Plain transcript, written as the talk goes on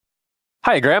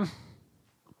Hi, Graham.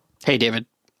 Hey, David.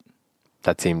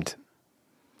 That seemed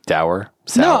dour.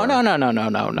 Sour. No.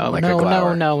 Like a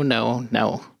glower. No.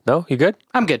 No? You good?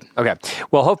 I'm good. Okay.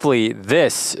 Well, hopefully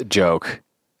this joke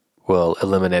will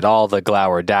eliminate all the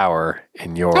glower dour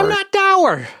in your... I'm not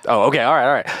dour. Oh, okay. All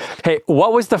right. Hey,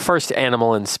 what was the first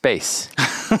animal in space?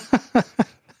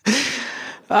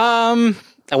 Well,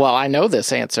 I know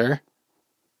this answer.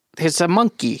 It's a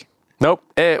monkey. Nope.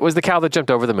 It was the cow that jumped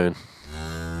over the moon.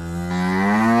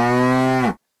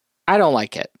 I don't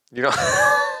like it. You know...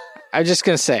 I'm just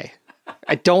going to say,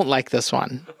 I don't like this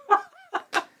one.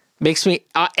 Makes me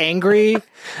angry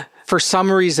for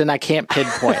some reason I can't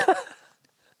pinpoint.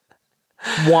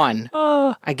 1.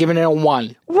 I give it a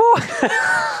 1.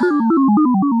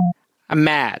 I'm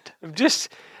mad.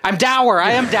 I'm dour.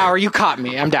 I am dour. You caught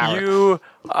me. I'm dour. You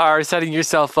are setting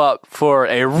yourself up for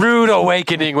a rude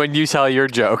awakening when you tell your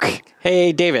joke.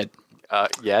 Hey, David.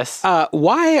 Yes?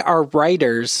 Why are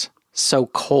writers so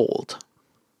cold?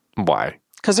 Why?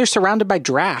 Because they're surrounded by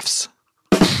drafts.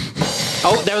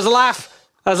 Oh, that was a laugh.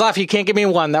 You can't give me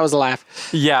 1. That was a laugh.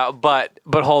 Yeah, but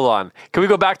hold on. Can we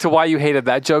go back to why you hated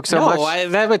that joke so much? No,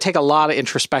 that would take a lot of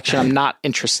introspection. I'm not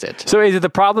interested. So is it the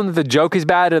problem that the joke is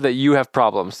bad or that you have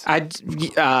problems?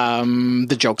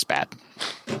 The joke's bad.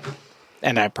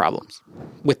 And I have problems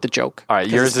with the joke. All right,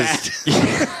 yours is...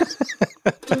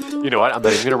 You know what? I'm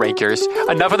not even going to rank yours.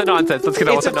 Enough of the nonsense. Let's get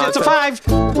on with the nonsense. It's a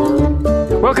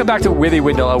 5. Welcome back to Withy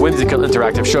Windle, a whimsical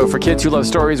interactive show for kids who love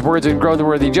stories, words, and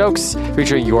grown-worthy jokes,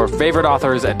 featuring your favorite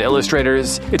authors and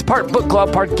illustrators. It's part book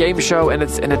club, part game show, and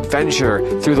it's an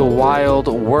adventure through the wild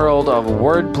world of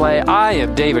wordplay. I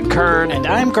am David Kern. And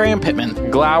I'm Graham Pittman.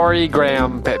 Glowery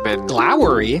Graham Pittman.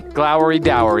 Glowery? Glowery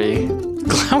Dowery.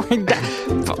 Glowery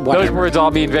Those words all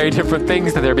mean very different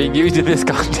things that they're being used in this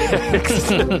context.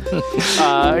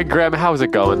 Graham, how's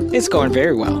it going? It's going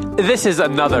very well. This is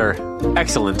another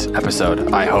excellent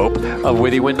episode, I hope, of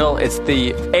Withy Windle. It's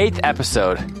the 8th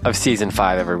episode of Season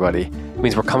 5, everybody. It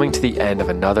means we're coming to the end of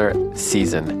another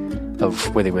season of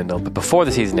Withy Windle. But before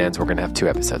the season ends, we're going to have 2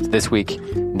 episodes. This week,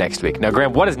 next week. Now,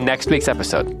 Graham, what is next week's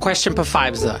episode? Question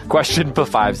Pafivza. Question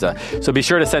Pafivza. So be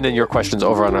sure to send in your questions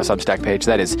over on our Substack page.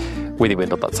 That is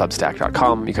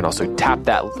withywindle.substack.com. You can also tap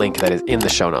that link that is in the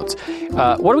show notes.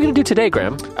 What are we going to do today,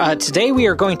 Graham? Today we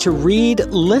are going to read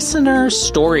listener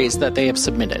stories that they have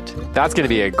submitted. That's going to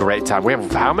be a great time. We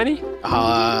have how many?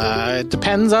 It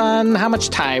depends on how much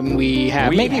time we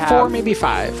have. Maybe 4, maybe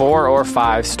 5. 4 or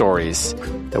 5 stories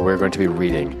that we're going to be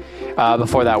reading.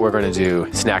 Before that, we're going to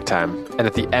do snack time. And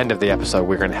at the end of the episode,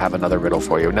 we're going to have another riddle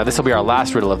for you. Now, this will be our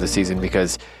last riddle of the season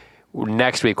because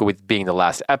next week, with being the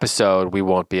last episode, we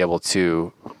won't be able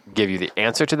to give you the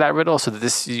answer to that riddle. So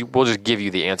we'll just give you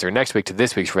the answer next week to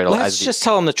this week's riddle. Let's just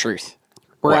tell them the truth.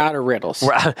 We're out of riddles.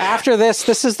 After this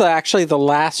is actually the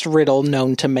last riddle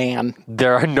known to man.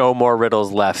 There are no more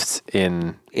riddles left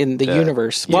in the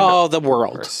universe. Well, the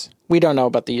world. We don't know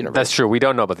about the universe. That's true. We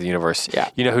don't know about the universe. Yeah.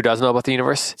 You know who does know about the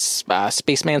universe?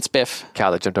 Spaceman Spiff.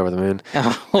 Cow that jumped over the moon.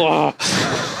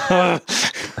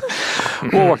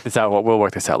 We'll work this out. We'll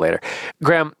work this out later.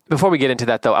 Graham, before we get into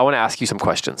that, though, I want to ask you some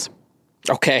questions.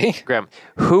 Okay. Graham,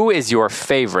 who is your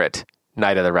favorite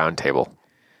Knight of the Round Table?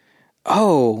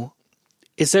 Oh,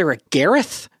 is there a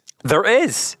Gareth? There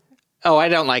is. Oh, I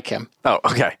don't like him. Oh,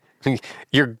 okay.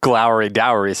 You're glowery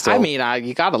dowery still. I mean,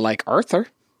 you gotta like Arthur.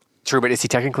 True, but is he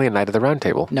technically a Knight of the Round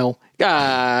Table? No.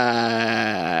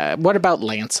 What about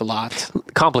Lancelot?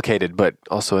 Complicated, but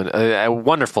also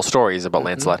wonderful stories about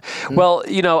Lancelot. Mm-hmm. Well,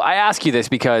 I ask you this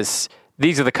because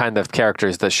these are the kind of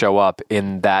characters that show up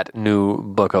in that new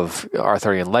book of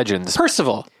Arthurian legends.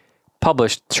 Percival.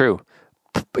 Published, true.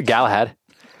 Galahad.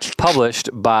 Published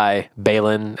by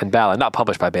Balin and Balan. Not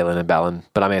published by Balin and Balan,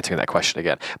 but I'm answering that question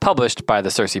again. Published by the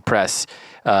Cersei Press.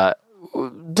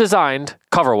 Designed,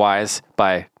 cover-wise,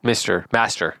 by Master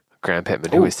Graham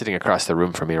Pittman, who is sitting across the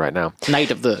room from me right now.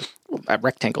 Knight of the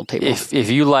rectangle table. If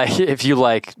you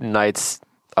like knights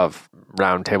of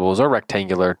round tables or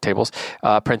rectangular tables,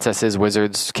 princesses,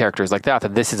 wizards, characters like that,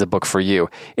 then this is a book for you.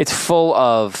 It's full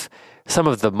of some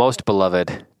of the most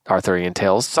beloved Arthurian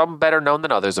tales, some better known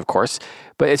than others, of course,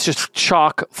 but it's just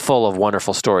chock full of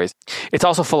wonderful stories. It's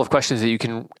also full of questions that you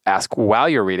can ask while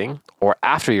you're reading or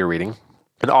after you're reading,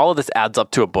 and all of this adds up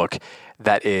to a book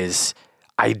that is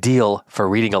ideal for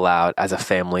reading aloud as a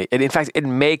family. And in fact, it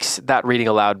makes that reading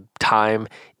aloud time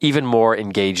even more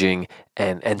engaging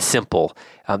and simple.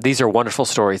 These are wonderful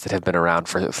stories that have been around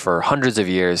for hundreds of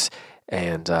years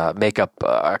and make up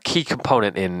a key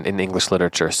component in English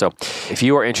literature. So if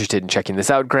you are interested in checking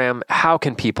this out, Graham, how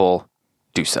can people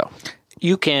do so?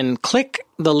 You can click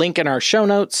the link in our show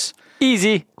notes.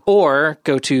 Easy. Or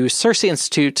go to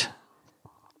CerseiInstitute.com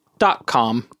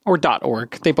 .com or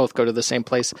 .org. They both go to the same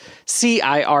place.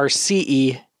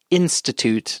 CIRCE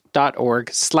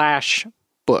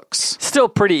Institute.org/books. Still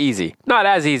pretty easy. Not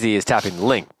as easy as tapping the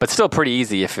link, but still pretty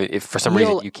easy if for some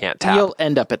reason you can't tap. You'll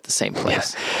end up at the same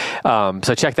place.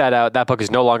 So check that out. That book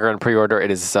is no longer on pre-order.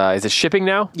 It is it shipping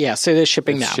now? Yes, it is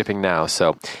shipping now. Shipping now.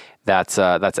 So that's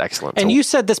excellent. And so, you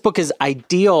said this book is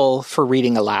ideal for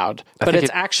reading aloud, but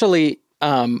it's actually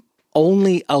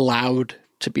only allowed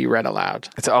to be read aloud.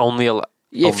 It's only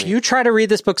If you try to read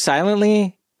this book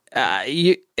silently,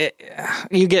 you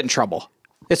get in trouble.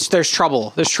 There's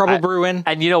trouble. There's trouble brewing.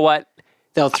 And you know what?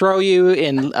 They'll throw you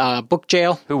in book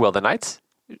jail. Who will? The Knights?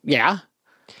 Yeah.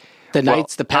 The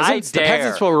Knights, the peasants. The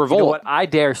peasants will revolt. You know what? I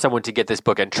dare someone to get this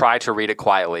book and try to read it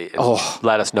quietly. And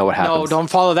let us know what happens. No, don't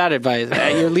follow that advice.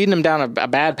 You're leading them down a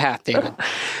bad path, David.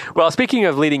 Well, speaking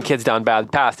of leading kids down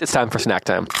bad paths, it's time for snack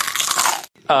time.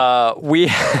 We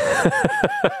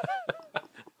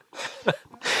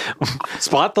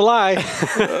Spot the lie.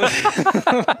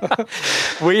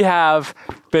 We have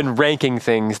been ranking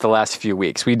things the last few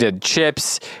weeks. We did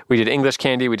chips, we did English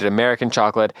candy, we did American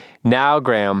chocolate. Now,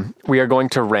 Graham, we are going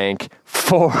to rank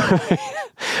four.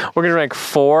 We're going to rank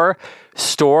 4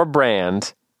 store-bought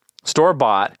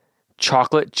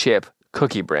chocolate chip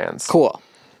cookie brands. Cool.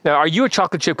 Now, are you a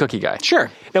chocolate chip cookie guy? Sure.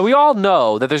 Now, we all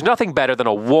know that there's nothing better than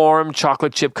a warm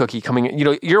chocolate chip cookie coming in. You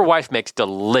know, your wife makes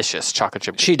delicious chocolate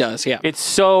chip cookies. She does, yeah.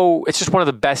 It's just one of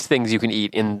the best things you can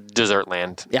eat in dessert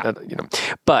land. Yeah.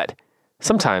 But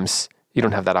sometimes you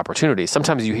don't have that opportunity.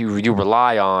 Sometimes you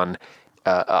rely on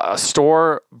a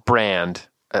store brand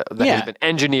that has been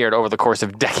engineered over the course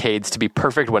of decades to be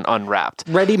perfect when unwrapped.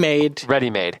 Ready-made.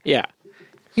 Yeah.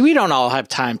 We don't all have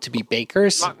time to be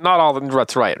bakers. Not all.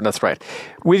 That's right.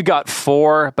 We've got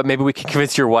 4, but maybe we can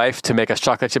convince your wife to make us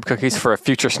chocolate chip cookies for a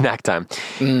future snack time.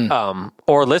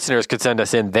 Or listeners could send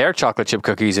us in their chocolate chip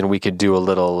cookies and we could do a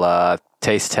little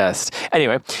taste test.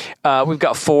 Anyway, we've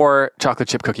got 4 chocolate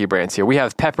chip cookie brands here. We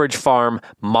have Pepperidge Farm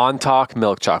Montauk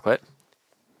Milk Chocolate.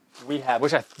 We have,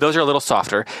 those are a little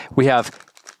softer. We have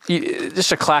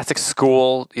just a classic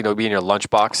school, be in your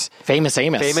lunchbox. Famous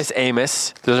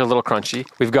Amos. Those are a little crunchy.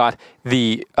 We've got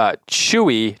the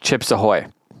chewy Chips Ahoy.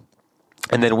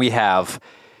 And then we have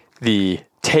the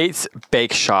Tate's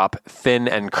Bake Shop Thin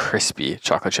and Crispy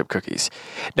chocolate chip cookies.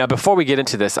 Now, before we get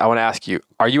into this, I want to ask you,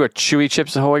 are you a chewy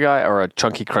Chips Ahoy guy or a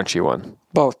chunky, crunchy one?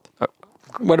 Both.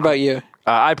 What about you?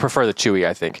 I prefer the chewy,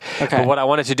 I think. Okay. But what I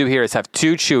wanted to do here is have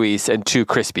 2 chewies and 2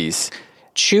 crispies.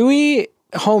 Chewy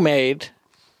homemade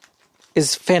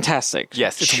is fantastic.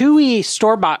 Yes. Chewy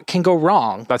store-bought can go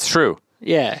wrong. That's true.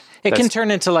 Yeah. It can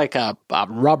turn into like a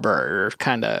rubber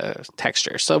kind of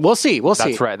texture. So we'll see.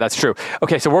 That's right. That's true.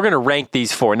 Okay, so we're going to rank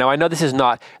these 4. Now, I know this is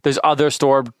not, there's other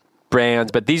store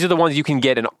brands, but these are the ones you can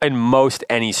get in most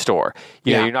any store.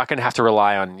 You're not going to have to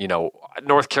rely on,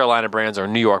 North Carolina brands or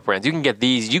New York brands. You can get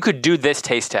these. You could do this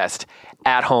taste test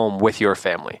at home with your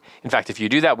family. In fact, if you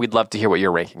do that, we'd love to hear what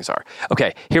your rankings are.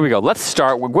 Okay, here we go. Let's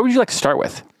start. What would you like to start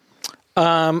with?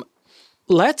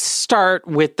 Let's start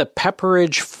with the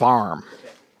Pepperidge Farm.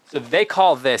 So they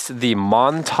call this the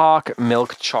Montauk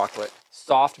Milk Chocolate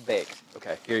Soft Baked.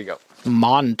 Okay, here you go.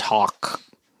 Montauk.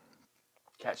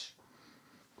 Catch.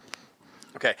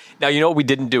 Okay, now you know what we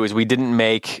didn't do is we didn't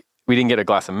get a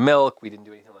glass of milk. We didn't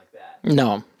do anything like that.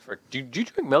 No. Do you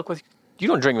drink milk with? You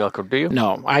don't drink milk, do you?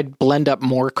 No, I'd blend up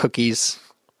more cookies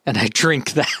and I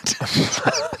drink that.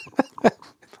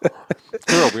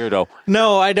 You're a weirdo.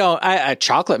 No, I don't. I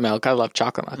chocolate milk. I love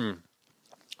chocolate milk.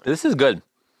 This is good.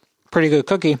 Pretty good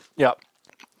cookie. Yeah.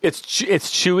 It's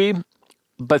chewy,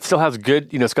 but still has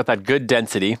good, it's got that good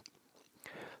density.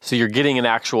 So you're getting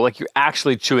you're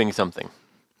actually chewing something,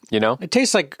 It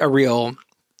tastes like a real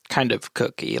kind of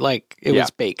cookie, like it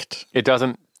was baked. It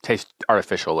doesn't taste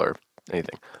artificial or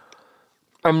anything.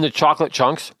 The chocolate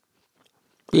chunks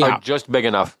are just big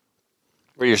enough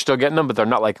where you're still getting them, but they're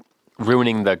not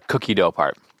ruining the cookie dough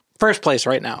part. First place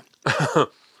right now. All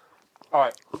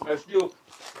right, let's do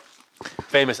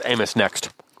Famous Amos next,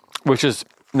 which is,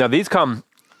 now these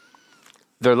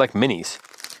they're like minis.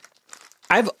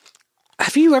 Have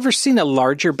you ever seen a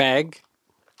larger bag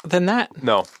than that?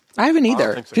 No. I haven't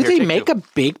either. think so. Do Here, they take make 2. a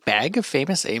big bag of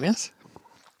Famous Amos?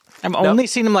 I've only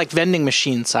seen them like vending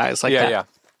machine size like that. Yeah.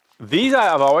 These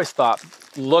I've always thought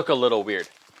look a little weird.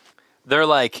 They're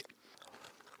like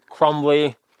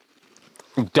crumbly,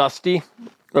 dusty.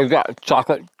 They've got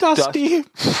chocolate Dusty.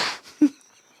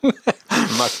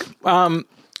 Musk.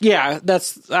 Yeah,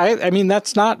 that's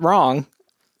not wrong.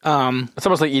 It's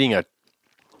almost like eating a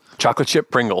chocolate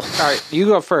chip Pringle. All right, you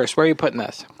go first. Where are you putting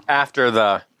this? After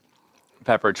the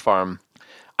Pepperidge Farm.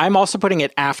 I'm also putting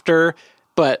it after,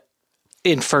 but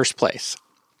in first place.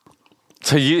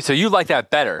 So you like that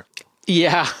better?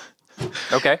 Yeah.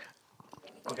 Okay.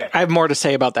 I have more to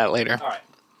say about that later. All right.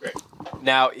 Great.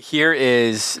 Now here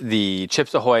is the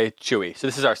Chips Ahoy Chewy. So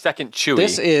this is our second Chewy.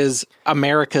 This is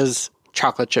America's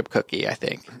chocolate chip cookie, I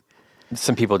think.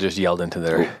 Some people just yelled into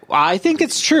their. I think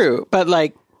it's true, but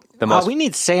like, most- we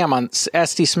need Sam on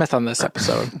SD Smith on this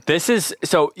episode. This is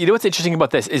so. You know what's interesting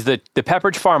about this is the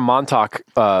Pepperidge Farm Montauk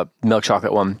milk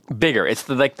chocolate one bigger. It's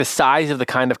like the size of the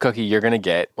kind of cookie you're going to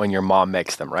get when your mom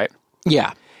makes them, right?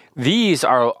 Yeah. These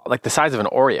are like the size of an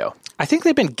Oreo. I think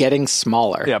they've been getting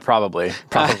smaller. Yeah, probably.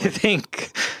 I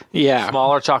think, yeah.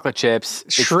 Smaller chocolate chips.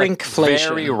 It's like Shrinkflation.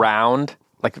 very round,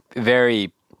 like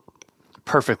very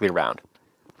perfectly round.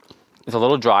 It's a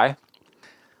little dry,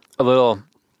 a little.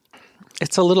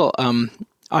 It's a little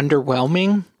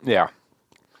underwhelming. Yeah.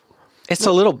 It's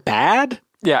a little bad.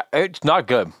 Yeah, it's not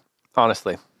good,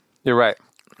 honestly. You're right.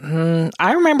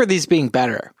 I remember these being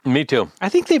better. Me too. I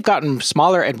think they've gotten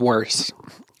smaller and worse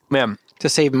Man, to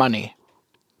save money.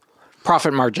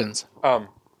 Profit margins.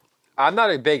 I'm not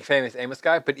a big Famous Amos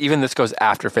guy, but even this goes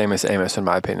after Famous Amos, in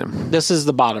my opinion. This is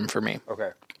the bottom for me.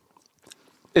 Okay.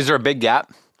 Is there a big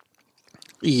gap?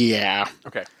 Yeah.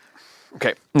 Okay.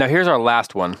 Okay. Now here's our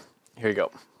last one. Here you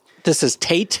go. This is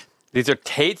Tate. These are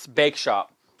Tate's Bake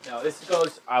Shop. Now this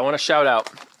goes. I want to shout out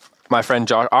my friend,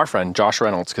 our friend Josh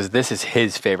Reynolds, because this is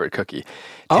his favorite cookie.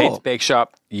 Tate's Bake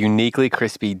Shop, uniquely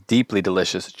crispy, deeply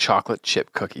delicious chocolate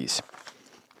chip cookies.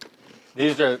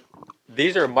 These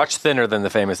are much thinner than the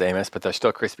Famous Amos, but they're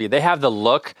still crispy. They have the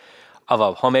look of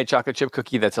a homemade chocolate chip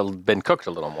cookie that's been cooked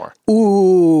a little more.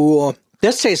 Ooh,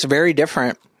 this tastes very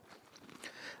different.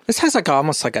 This has like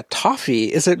almost like a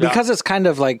toffee. Is it because it's kind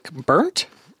of like burnt?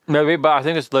 Maybe, but I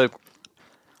think it's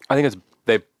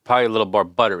they probably a little more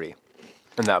buttery,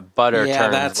 and that butter Yeah,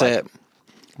 turns that's like it.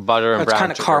 butter and It's brown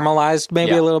kind of sugar. caramelized,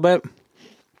 maybe Yeah. a little bit.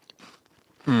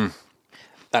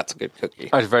 That's a good cookie.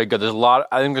 That's very good. There's a lot.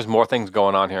 I think there's more things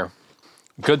going on here.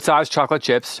 Good sized chocolate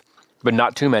chips, but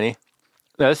not too many.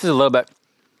 Now this is a little bit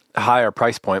higher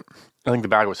price point. I think the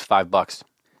bag was $5.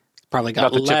 Probably got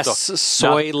Not the less Chips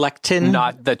soy lectin.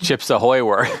 Not the Chips Ahoy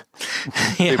were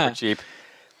Yeah. super cheap.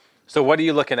 So what are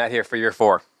you looking at here for year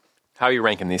 4? How are you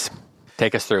ranking these?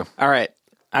 Take us through. All right.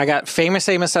 I got Famous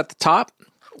Amos at the top.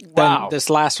 Wow. Then this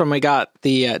last one, we got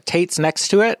the Tate's next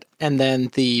to it, and then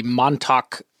the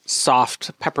Montauk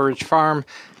Soft Pepperidge Farm,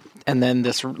 and then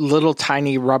this little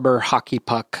tiny rubber hockey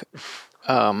puck.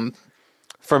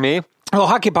 For me, Well,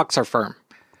 hockey pucks are firm.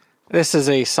 This is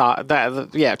a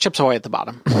Chips Ahoy at the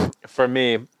bottom. I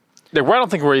don't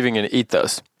think we're even going to eat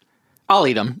those. I'll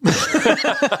eat them.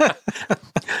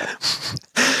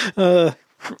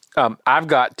 I've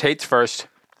got Tate's first,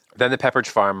 then the Pepperidge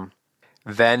Farm,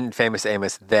 then Famous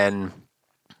Amos, then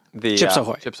the Chips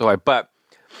Ahoy. Chips Ahoy. But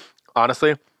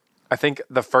honestly, I think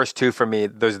the first two for me,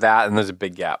 there's that and there's a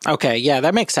big gap. Okay, yeah,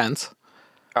 that makes sense.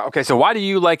 Okay, so why do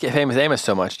you like Famous Amos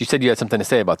so much? You said you had something to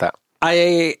say about that.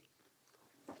 I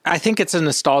think it's a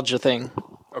nostalgia thing.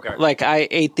 Okay. Like, I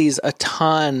ate these a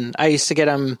ton. I used to get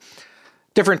them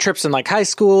different trips in like high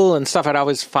school and stuff. I'd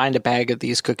always find a bag of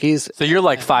these cookies. So you're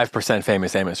like 5%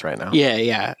 Famous Amos right now.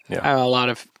 Yeah. I have a lot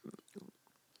of.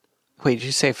 Wait, did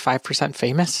you say 5%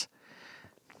 famous?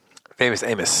 Famous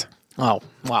Amos. Oh,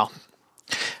 wow.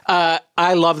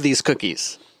 I love these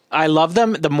cookies. I love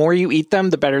them. The more you eat them,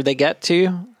 the better they get too.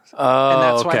 Oh, And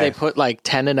that's why okay. they put like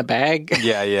 10 in a bag.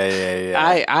 Yeah.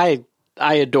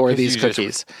 I adore these you just-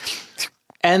 cookies.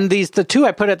 And the two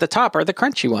I put at the top are the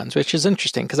crunchy ones, which is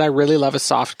interesting because I really love a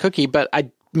soft cookie, but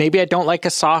maybe I don't like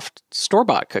a soft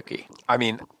store-bought cookie. I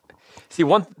mean, see,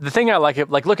 the thing I like,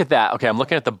 look at that. Okay, I'm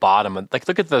looking at the bottom. Like,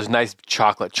 look at those nice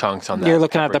chocolate chunks on that. You're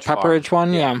looking at the Farm. Pepperidge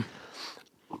one? Yeah.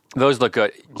 Those look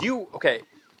good. Okay,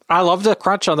 I love the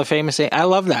crunch on the Famous Amos. I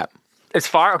love that. it's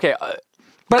far. Okay,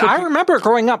 But I remember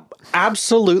growing up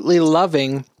absolutely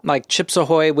loving like Chips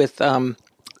Ahoy with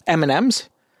M&Ms.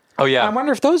 oh yeah. I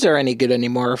wonder if those are any good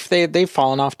anymore, if they've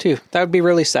fallen off too. That would be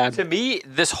really sad. To me,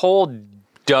 this whole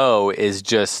dough is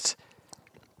just.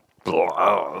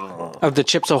 Of the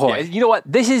Chips Ahoy. You know what?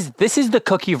 This is the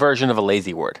cookie version of a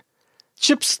lazy word.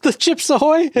 The Chips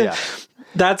Ahoy? Yeah.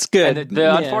 That's good. And the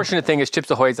Yeah. unfortunate thing is,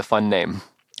 Chips Ahoy is a fun name.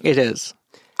 It is.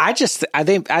 I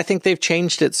think they've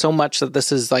changed it so much that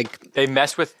this is like They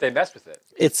mess with it.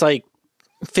 it's like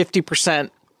 50%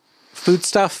 food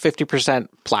stuff, 50%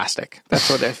 plastic. That's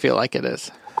what I feel like it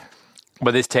is.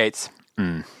 But this Tate's.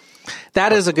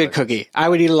 That is a good cookie. I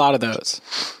would eat a lot of those.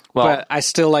 Well, But I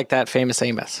still like that Famous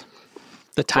Amos.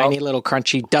 The tiny little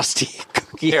crunchy dusty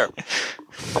cookie. here,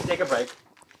 let's take a break.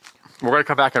 We're going to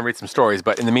come back and read some stories,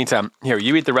 but in the meantime, here,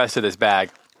 you eat the rest of this bag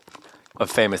of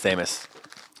Famous Amos.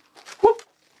 Whoop.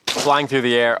 flying through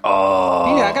the air.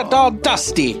 Oh. Yeah, I got all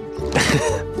dusty.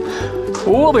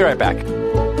 We'll be right back.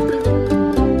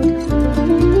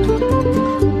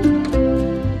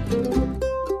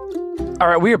 All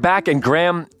right, we are back, and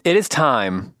Graham, it is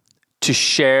time to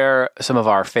share some of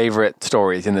our favorite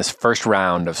stories in this first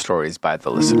round of stories by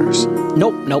the listeners.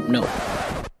 Nope.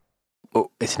 Oh,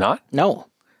 it's not? No.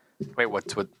 Wait, why?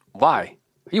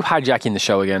 Are you hijacking the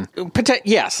show again?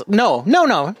 Yes. No,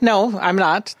 I'm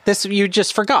not. You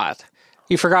just forgot.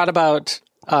 You forgot about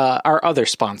our other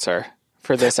sponsor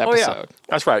for this episode. Oh, yeah.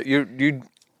 That's right. You.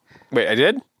 Wait, I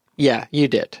did? Yeah, you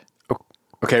did.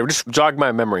 Okay, just jog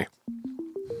my memory.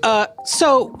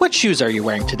 So, what shoes are you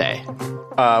wearing today?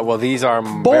 Well, these are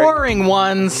boring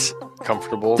ones.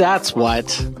 Comfortable. That's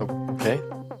what. Okay.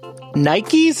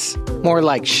 Nikes? More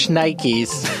like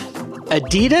Schnikes.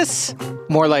 Adidas?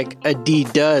 More like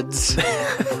Adiduds.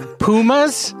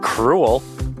 Pumas? Cruel.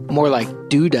 More like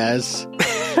Doodas.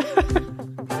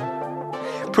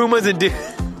 Pumas and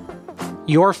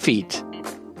Your feet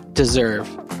deserve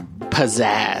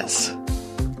pizzazz.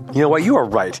 You know what? You are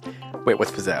right. Wait,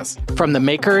 what's pizzazz? From the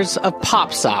makers of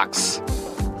Pop Socks,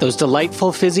 those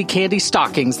delightful fizzy candy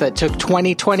stockings that took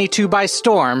 2022 by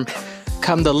storm,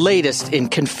 come the latest in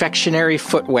confectionery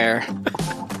footwear.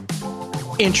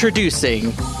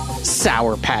 Introducing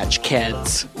Sour Patch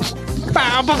Kids.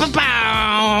 Bow, bow, bow,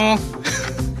 bow.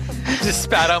 Just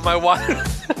spat out my water.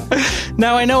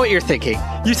 Now I know what you're thinking.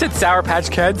 You said Sour Patch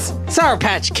Kids? Sour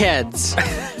Patch Kids.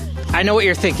 I know what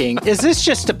you're thinking. Is this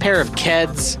just a pair of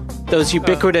Keds? Those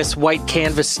ubiquitous white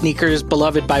canvas sneakers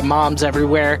beloved by moms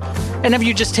everywhere? And have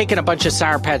you just taken a bunch of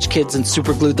Sour Patch Kids and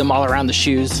superglued them all around the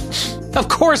shoes? Of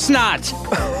course not!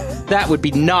 That would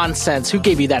be nonsense. Who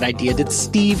gave you that idea? Did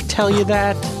Steve tell you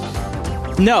that?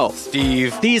 No.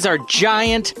 Steve. These are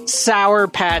giant Sour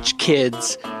Patch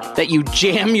Kids that you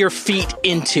jam your feet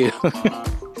into.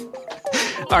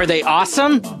 Are they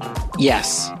awesome?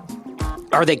 Yes.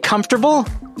 Are they comfortable?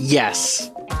 Yes.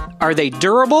 Are they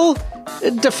durable?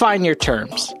 Define your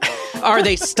terms. Are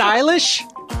they stylish?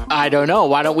 I don't know.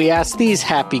 Why don't we ask these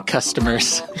happy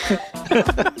customers?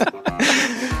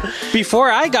 Before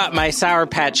I got my Sour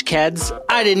Patch Kids,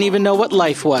 I didn't even know what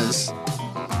life was.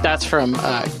 That's from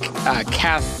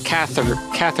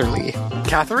Catherly.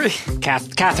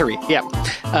 Catherly, yep.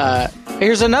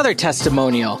 Here's another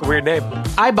testimonial. Weird name.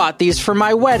 I bought these for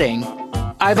my wedding.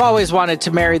 I've always wanted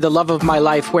to marry the love of my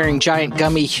life wearing giant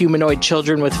gummy humanoid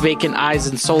children with vacant eyes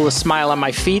and soulless smile on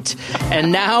my feet.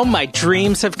 And now my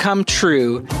dreams have come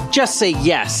true. Just say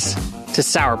yes to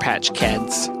Sour Patch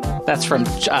Kids. That's from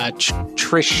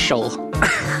Trishel.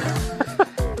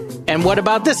 And what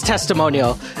about this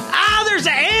testimonial? Ah, there's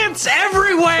ants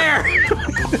everywhere!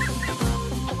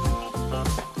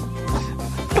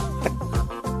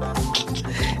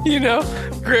 You know,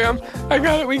 Graham,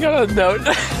 we got a note.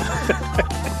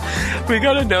 We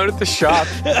got a note at the shop.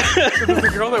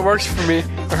 The girl that works for me,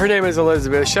 her name is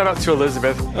Elizabeth. Shout out to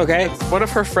Elizabeth. Okay. One of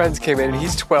her friends came in, and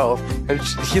he's 12, and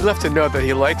he left a note that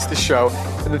he likes the show.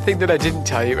 And the thing that I didn't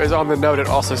tell you is on the note it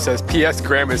also says, P.S.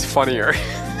 Graham is funnier.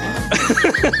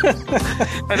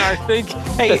 And I think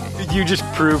that you just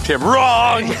proved him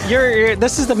wrong.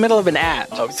 This is the middle of an ad.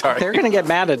 Oh, sorry. They're going to get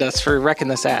mad at us for wrecking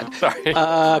this ad. Sorry.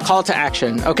 Call to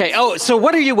action. Okay. Oh, so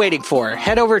what are you waiting for?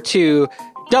 Head over to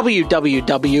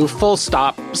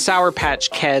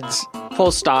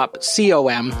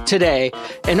www.sourpatchkids.com today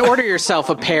and order yourself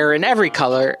a pair in every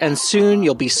color, and soon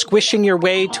you'll be squishing your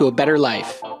way to a better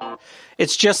life.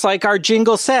 It's just like our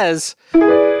jingle says.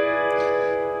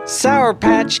 Sour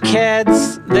Patch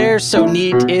Kids, they're so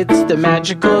neat. It's the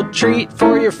magical treat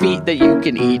for your feet that you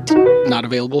can eat. Not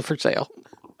available for sale.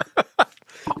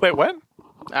 Wait, what?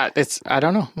 I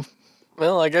don't know.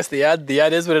 Well, I guess the ad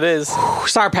is what it is.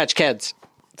 Sour Patch Kids.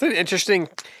 It's an interesting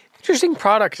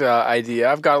product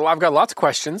idea. I've got lots of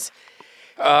questions.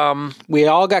 We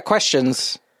all got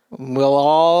questions. We'll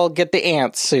all get the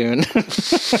ants soon.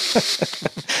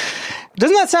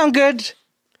 Doesn't that sound good?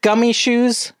 Gummy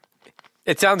shoes.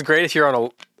 It sounds great if you're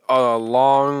on a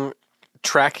long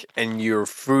trek and your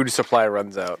food supply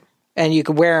runs out. And you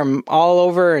can wear them all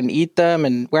over and eat them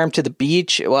and wear them to the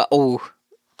beach. Well,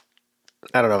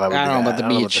 I don't know if I would. I don't know about the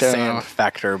beach. The sand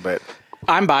factor, but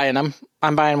I'm buying them.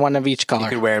 I'm buying one of each color. You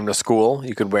could wear them to school.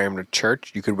 You could wear them to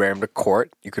church. You could wear them to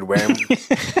court. You could wear them.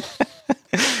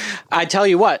 I tell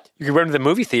you what. You could wear them to the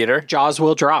movie theater. Jaws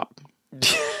will drop.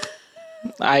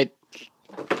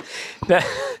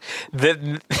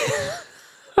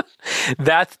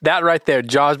 That right there.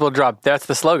 Jaws will drop. That's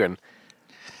the slogan.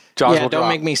 Jaws will drop. Don't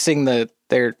make me sing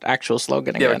their actual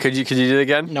slogan again. Yeah, could you do it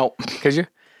again? Nope. Could you?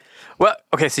 Well,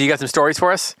 okay. So you got some stories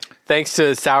for us. Thanks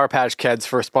to Sour Patch Kids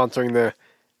for sponsoring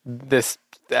this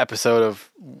episode of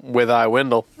With I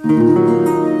Wendell.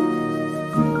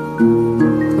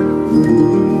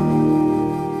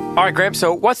 All right, Graham,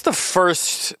 so what's the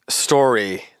first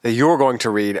story that you're going to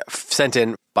read sent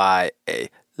in by a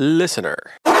listener?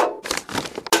 All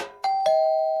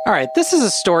right, this is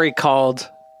a story called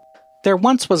There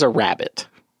Once Was a Rabbit.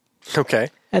 Okay.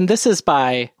 And this is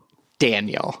by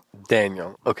Daniel.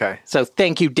 Daniel, okay. So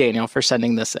thank you, Daniel, for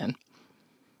sending this in.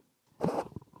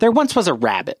 There once was a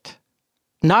rabbit.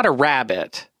 Not a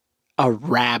rabbit. A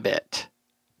rabbit.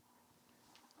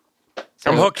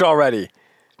 I'm hooked already.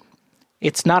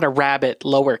 It's not a rabbit,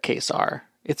 lowercase r.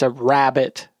 It's a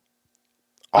rabbit,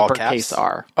 All uppercase caps?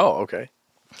 r. Oh, okay.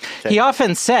 He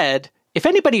often said, if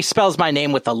anybody spells my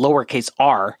name with a lowercase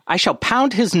r, I shall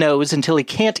pound his nose until he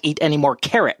can't eat any more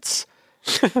carrots.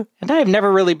 And I have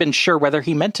never really been sure whether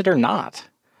he meant it or not.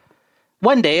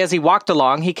 One day, as he walked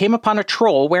along, he came upon a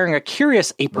troll wearing a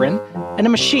curious apron and a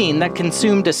machine that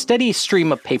consumed a steady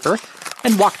stream of paper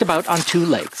and walked about on two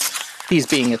legs, these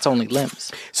being its only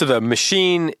limbs. So the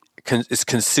machine is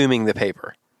consuming the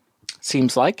paper.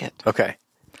 Seems like it. Okay.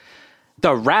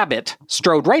 The rabbit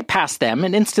strode right past them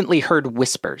and instantly heard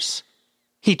whispers.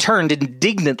 He turned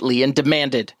indignantly and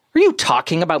demanded, "Are you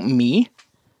talking about me?"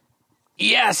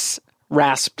 "Yes,"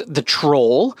 rasped the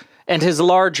troll, and his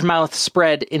large mouth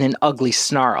spread in an ugly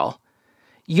snarl.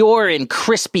 "You're in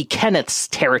Crispy Kenneth's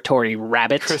territory,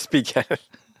 rabbit." Crispy Kenneth.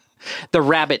 The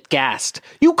rabbit gasped.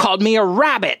 "You called me a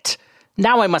rabbit!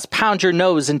 Now I must pound your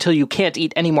nose until you can't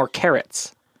eat any more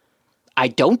carrots." "I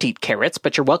don't eat carrots,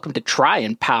 but you're welcome to try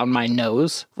and pound my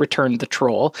nose," returned the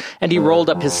troll, and he rolled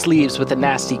up his sleeves with a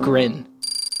nasty grin.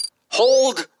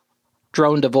 "Hold!"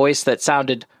 droned a voice that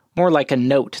sounded more like a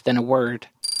note than a word.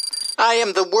 "I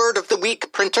am the word of the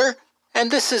week, printer,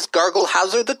 and this is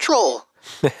Garglehauser the troll.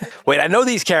 Wait, I know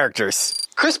these characters.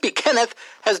 Crispy Kenneth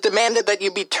has demanded that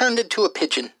you be turned into a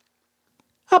pigeon."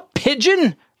 "A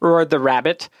pigeon?" roared the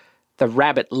rabbit. The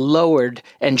rabbit lowered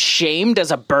and shamed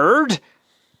as a bird.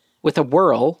 With a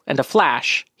whirl and a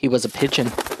flash, he was a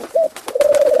pigeon.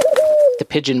 The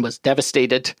pigeon was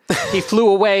devastated. He flew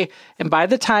away, and by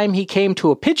the time he came to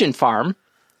a pigeon farm,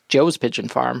 Joe's Pigeon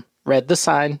Farm, read the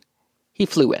sign, he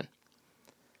flew in.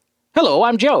 "Hello,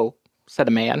 I'm Joe," said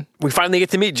a man. We finally get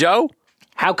to meet Joe?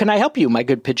 "How can I help you, my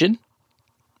good pigeon?"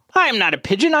 "I am not a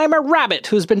pigeon, I am a rabbit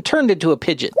who's been turned into a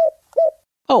pigeon."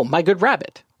 "Oh, my good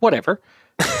rabbit. Whatever."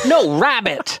 "No,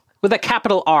 rabbit, with a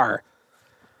capital R."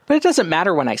 "But it doesn't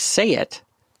matter when I say it."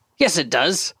 "Yes, it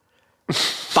does."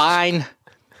 "Fine."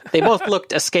 They both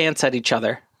looked askance at each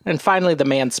other, and finally the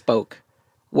man spoke.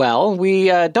 "Well, we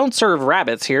don't serve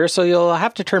rabbits here, so you'll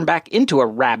have to turn back into a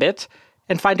rabbit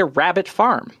and find a rabbit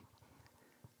farm."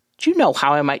 "Do you know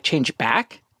how I might change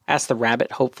back?" asked the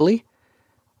rabbit hopefully.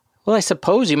 "Well, I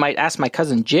suppose you might ask my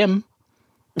cousin Jim."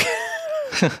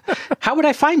 "How would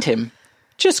I find him?"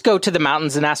 "Just go to the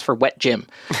mountains and ask for Wet Jim."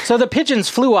 So the pigeon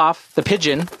flew off.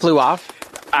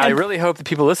 I really hope the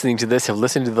people listening to this have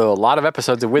listened to a lot of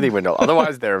episodes of Withy Window.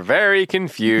 Otherwise, they're very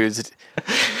confused.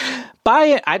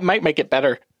 I might make it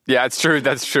better. Yeah, it's true.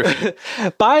 That's true.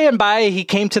 By and by, he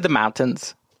came to the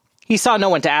mountains. He saw no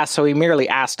one to ask, so he merely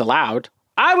asked aloud,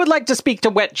 "I would like to speak to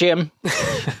Wet Jim."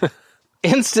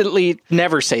 Instantly,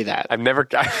 never say that. Never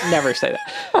say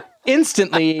that.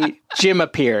 Instantly, Jim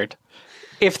appeared.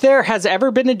 If there has ever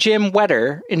been a Jim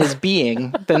wetter in his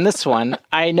being than this one,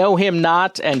 I know him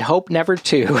not and hope never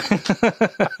to.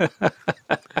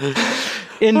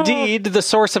 Indeed, the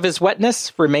source of his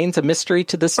wetness remains a mystery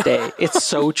to this day. It's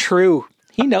so true.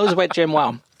 He knows Wet Jim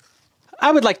well.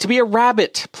 "I would like to be a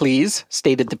rabbit, please,"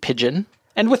 stated the pigeon.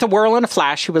 And with a whirl and a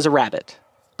flash, he was a rabbit.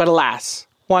 But alas,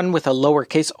 one with a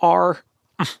lowercase r.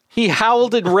 He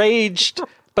howled and raged,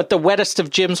 but the wettest of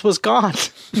Jims was gone.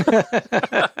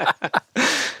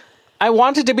 "I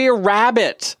wanted to be a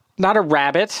rabbit, not a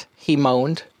rabbit," he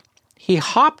moaned. He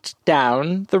hopped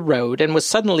down the road and was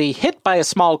suddenly hit by a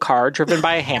small car driven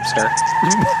by a hamster.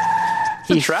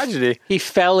 It's a tragedy. He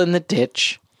fell in the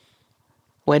ditch.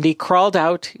 When he crawled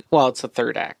out, well, it's the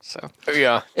third act, so.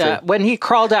 Yeah. When he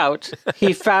crawled out,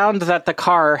 he found that the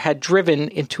car had driven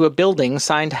into a building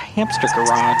signed Hamster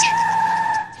Garage.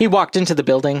 He walked into the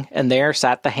building, and there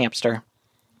sat the hamster.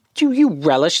 "Do you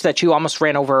relish that you almost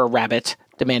ran over a rabbit?"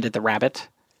 demanded the rabbit.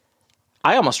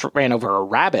 "I almost ran over a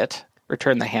rabbit,"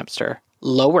 returned the hamster.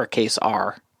 "Lowercase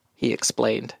r," he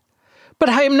explained. "But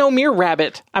I am no mere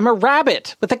rabbit. I'm a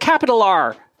rabbit with a capital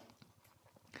R."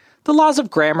 "The laws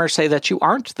of grammar say that you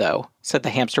aren't, though," said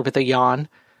the hamster with a yawn.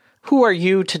 "Who are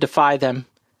you to defy them?"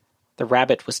 The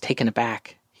rabbit was taken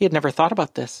aback. He had never thought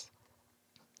about this.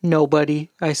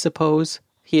 "Nobody, I suppose,"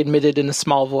 he admitted in a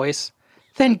small voice.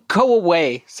 Then go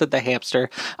away, said the hamster.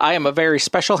 I am a very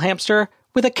special hamster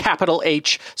with a capital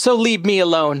H, so leave me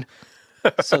alone.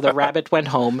 So the rabbit went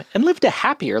home and lived a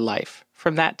happier life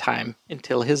from that time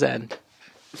until his end.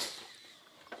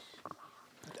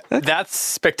 That's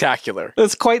spectacular.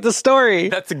 That's quite the story.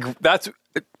 That's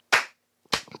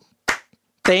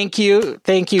Thank you,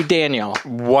 Daniel.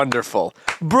 wonderful.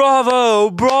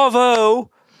 Bravo.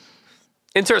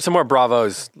 Insert some more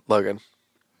bravos, Logan.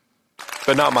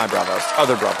 But not my bravos.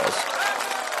 Other bravos.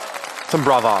 Some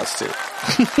bravas, too.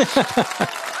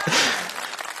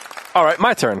 All right,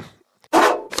 my turn.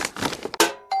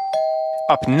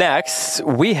 Up next,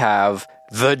 we have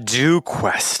The Dew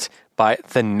Quest by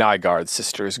the Nygaard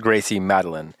sisters, Gracie,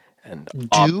 Madeline, and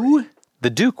Aubrey. Do? The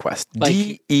Dew Quest. Like-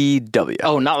 D-E-W.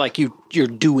 Oh, not like you're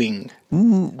doing.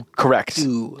 Correct.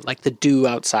 Dew, like the dew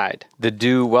outside. The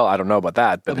dew, well, I don't know about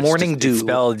that, but The morning it's dew.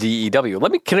 spelled D-E-W.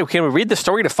 Can we read the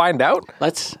story to find out?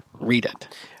 Let's read it.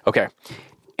 Okay.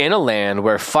 In a land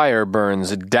where fire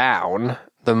burns down,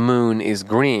 the moon is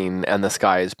green, and the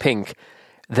sky is pink,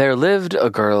 there lived a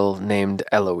girl named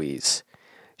Eloise.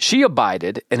 She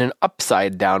abided in an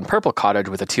upside-down purple cottage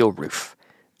with a teal roof.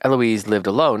 Eloise lived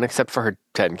alone except for her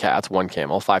 10 cats, 1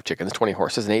 camel, 5 chickens, 20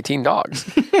 horses, and 18 dogs.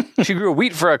 She grew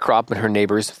wheat for a crop and her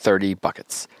neighbor's 30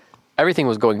 buckets. Everything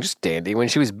was going just dandy when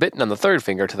she was bitten on the third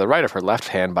finger to the right of her left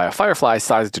hand by a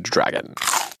firefly-sized dragon.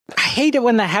 I hate it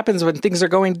when that happens when things are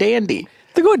going dandy.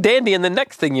 They go dandy, and the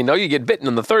next thing you know, you get bitten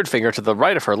on the third finger to the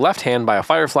right of her left hand by a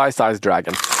firefly-sized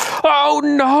dragon. Oh,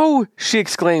 no! She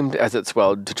exclaimed as it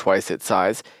swelled to twice its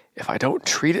size. If I don't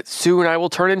treat it soon, I will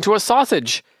turn into a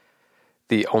sausage.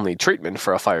 The only treatment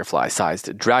for a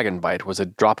firefly-sized dragon bite was a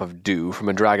drop of dew from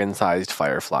a dragon-sized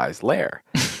firefly's lair.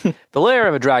 The lair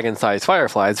of a dragon-sized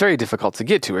firefly is very difficult to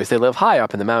get to as they live high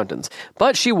up in the mountains,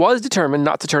 but she was determined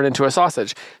not to turn into a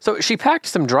sausage, so she packed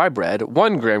some dry bread,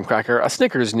 1 graham cracker, a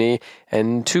Snickers knee,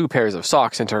 and 2 pairs of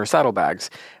socks into her saddlebags,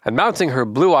 and mounting her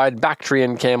blue-eyed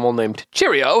Bactrian camel named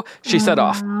Cheerio, she set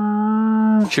off.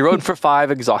 She rode for 5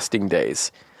 exhausting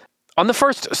days. On the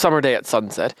first summer day at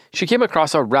sunset, she came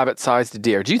across a rabbit-sized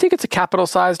deer. Do you think it's a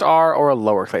capital-sized R or a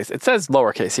lowercase? It says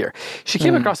lowercase here. She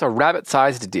came across a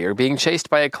rabbit-sized deer being chased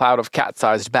by a cloud of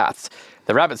cat-sized bats.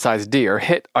 The rabbit-sized deer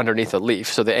hid underneath a leaf,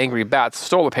 so the angry bats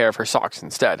stole a pair of her socks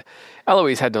instead.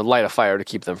 Eloise had to light a fire to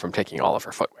keep them from taking all of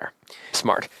her footwear.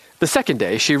 Smart. The second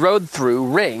day, she rode through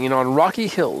rain on rocky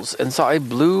hills and saw a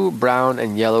blue, brown,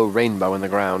 and yellow rainbow in the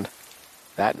ground.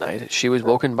 That night, she was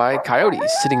woken by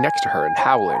coyotes sitting next to her and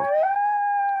howling.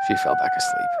 She fell back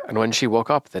asleep, and when she woke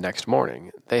up the next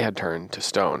morning, they had turned to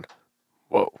stone.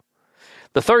 Whoa.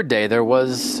 The third day, there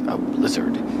was a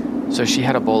blizzard, so she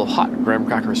had a bowl of hot graham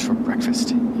crackers for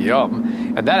breakfast.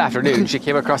 Yum. And that afternoon, she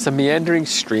came across a meandering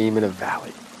stream in a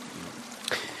valley.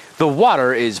 The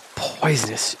water is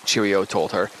poisonous, Cheerio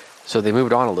told her, so they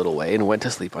moved on a little way and went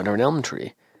to sleep under an elm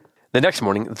tree. The next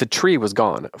morning, the tree was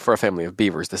gone, for a family of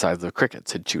beavers the size of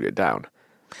crickets had chewed it down.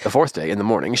 The fourth day, in the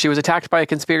morning, she was attacked by a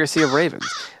conspiracy of ravens,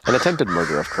 an attempted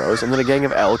murder of crows, and then a gang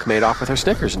of elk made off with her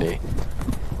Snickers knee.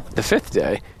 The fifth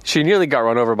day, she nearly got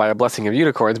run over by a blessing of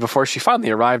unicorns before she finally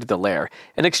arrived at the lair.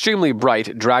 An extremely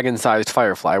bright, dragon-sized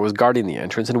firefly was guarding the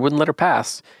entrance and wouldn't let her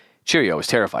pass. Cheerio was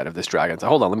terrified of this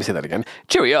Hold on, let me say that again.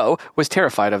 Cheerio was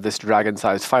terrified of this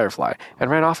dragon-sized firefly and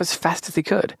ran off as fast as he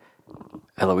could.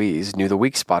 Eloise knew the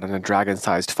weak spot in a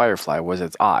dragon-sized firefly was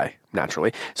its eye,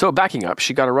 naturally, so backing up,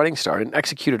 she got a running start and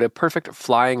executed a perfect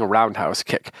flying roundhouse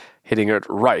kick, hitting it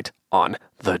right on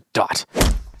the dot.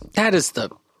 That is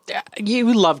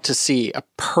you love to see a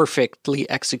perfectly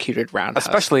executed roundhouse.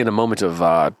 Especially in a moment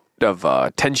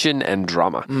of tension and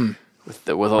drama.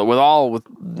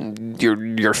 With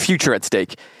your future at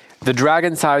stake. The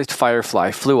dragon-sized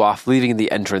firefly flew off, leaving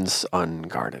the entrance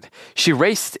unguarded. She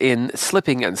raced in,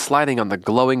 slipping and sliding on the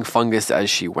glowing fungus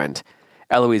as she went.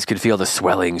 Eloise could feel the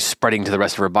swelling spreading to the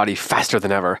rest of her body faster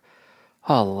than ever.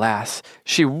 Alas,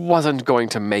 she wasn't going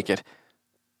to make it.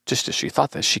 Just as she thought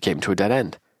this, she came to a dead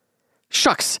end.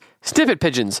 Shucks! Snippet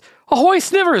pigeons! Ahoy,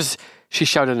 snivers! She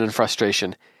shouted in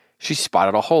frustration. She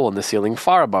spotted a hole in the ceiling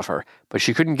far above her, but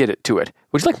she couldn't get it to it.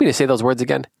 Would you like me to say those words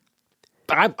again?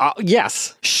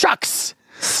 Yes. Shucks!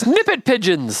 Snippet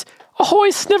pigeons! Ahoy,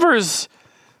 snivers!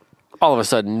 All of a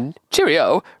sudden,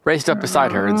 Cheerio raced up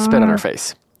beside her and spit on her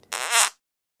face.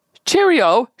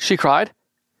 Cheerio! She cried.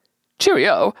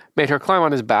 Cheerio made her climb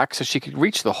on his back so she could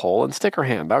reach the hole and stick her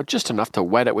hand out just enough to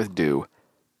wet it with dew.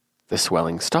 The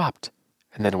swelling stopped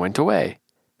and then went away.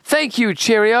 Thank you,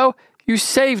 Cheerio! You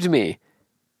saved me!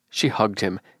 She hugged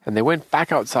him, and they went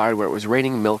back outside where it was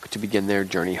raining milk to begin their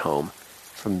journey home.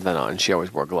 From then on, she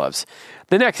always wore gloves.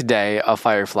 The next day, a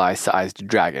firefly-sized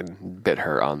dragon bit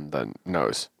her on the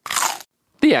nose.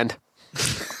 The end.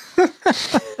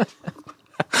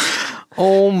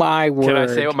 Oh, my word. Can I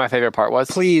say what my favorite part was?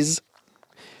 Please.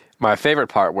 My favorite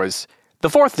part was the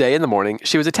fourth day in the morning,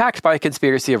 she was attacked by a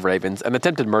conspiracy of ravens, an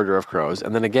attempted murder of crows,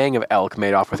 and then a gang of elk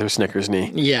made off with her Snickers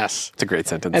knee. Yes. It's a great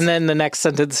sentence. And then the next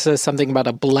sentence says something about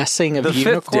a blessing of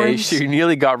unicorns. The fifth day, she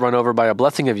nearly got run over by a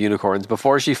blessing of unicorns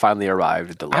before she finally arrived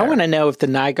at the lair. I want to know if the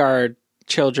Nygaard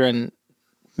children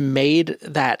made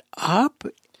that up.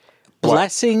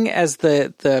 Blessing as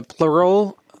the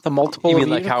plural, the multiple You mean of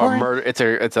like unicorn? how a murder?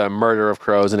 It's a murder of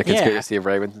crows and a conspiracy of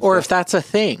ravens, or if that's a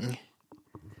thing.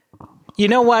 You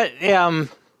know what?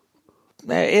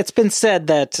 It's been said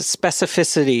that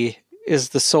specificity is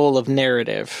the soul of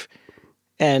narrative,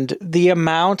 and the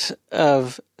amount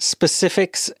of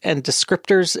specifics and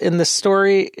descriptors in this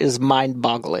story is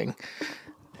mind-boggling.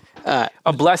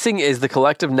 a blessing is the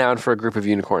collective noun for a group of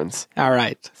unicorns. All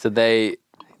right, So they,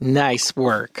 nice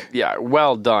work. yeah,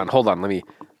 well done. Hold on, let me.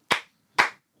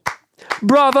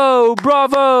 Bravo,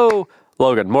 bravo,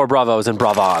 Logan. More bravos and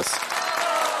bravas.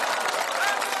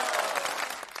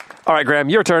 All right, Graham,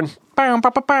 your turn. Bow,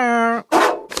 bow, bow, bow.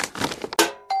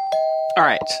 All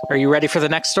right, are you ready for the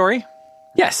next story?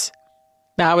 Yes.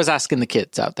 Now, I was asking the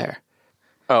kids out there.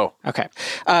 Oh, Okay.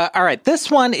 All right. This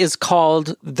one is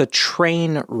called The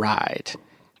Train Ride.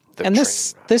 And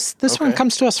this one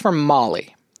comes to us from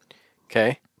Molly.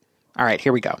 okay. All right,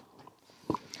 here we go.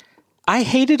 I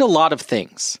hated a lot of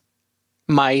things.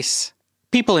 Mice,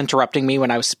 people interrupting me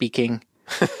when I was speaking,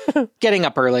 getting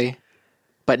up early,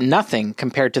 but nothing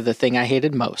compared to the thing I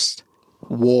hated most,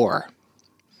 war.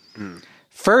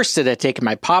 First, it had taken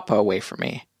my papa away from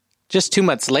me. Just 2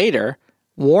 months later,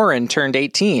 Warren turned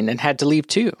 18 and had to leave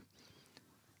too.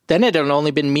 Then it had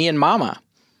only been me and Mama.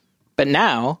 But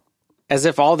now, as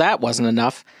if all that wasn't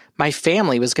enough, my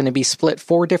family was going to be split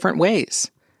 4 different ways.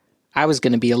 I was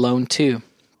going to be alone too.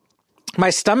 My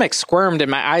stomach squirmed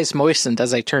and my eyes moistened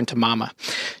as I turned to Mama.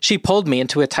 She pulled me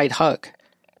into a tight hug.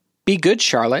 Be good,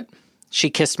 Charlotte. She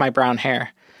kissed my brown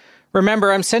hair.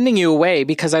 Remember, I'm sending you away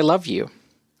because I love you.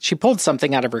 She pulled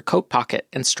something out of her coat pocket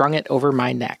and strung it over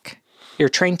my neck. Your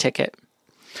train ticket.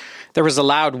 There was a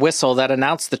loud whistle that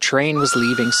announced the train was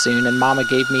leaving soon, and Mama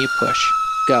gave me a push.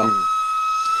 Go.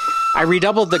 I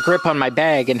redoubled the grip on my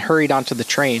bag and hurried onto the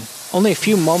train, only a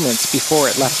few moments before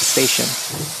it left the station.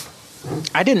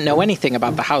 I didn't know anything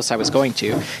about the house I was going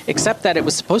to, except that it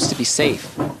was supposed to be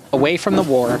safe, away from the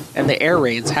war and the air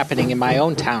raids happening in my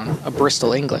own town of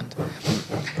Bristol, England.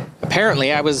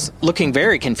 Apparently, I was looking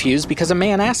very confused because a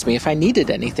man asked me if I needed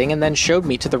anything and then showed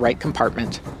me to the right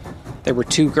compartment. There were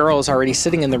 2 girls already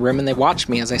sitting in the room and they watched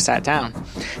me as I sat down.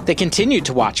 They continued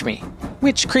to watch me,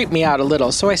 which creeped me out a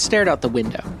little, so I stared out the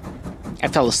window. I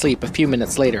fell asleep a few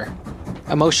minutes later,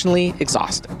 emotionally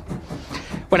exhausted.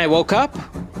 When I woke up,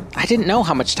 I didn't know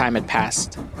how much time had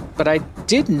passed, but I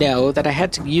did know that I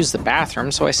had to use the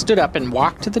bathroom, so I stood up and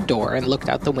walked to the door and looked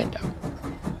out the window.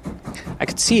 I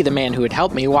could see the man who had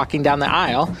helped me walking down the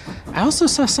aisle. I also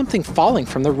saw something falling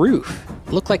from the roof.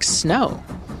 It looked like snow.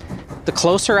 The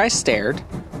closer I stared,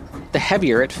 the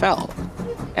heavier it fell,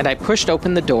 and I pushed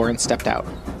open the door and stepped out.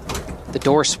 The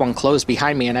door swung closed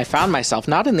behind me, and I found myself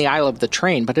not in the aisle of the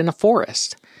train, but in a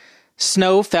forest.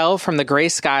 Snow fell from the gray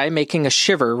sky, making a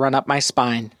shiver run up my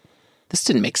spine. This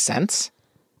didn't make sense.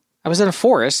 I was in a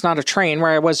forest, not a train,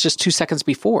 where I was just 2 seconds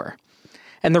before.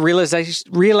 And the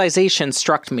realization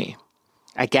struck me.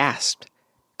 I gasped.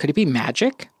 Could it be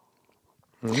magic?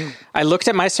 I looked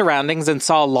at my surroundings and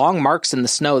saw long marks in the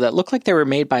snow that looked like they were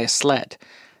made by a sled.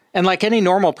 And like any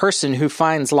normal person who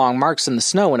finds long marks in the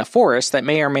snow in a forest that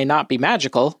may or may not be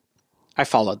magical, I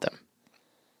followed them.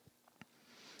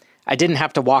 I didn't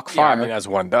have to walk far. Yeah, I mean, as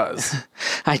one does.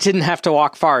 I didn't have to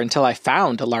walk far until I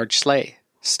found a large sleigh,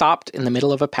 stopped in the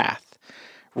middle of a path.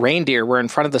 Reindeer were in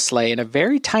front of the sleigh, and a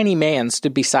very tiny man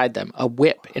stood beside them, a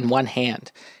whip in one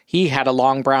hand. He had a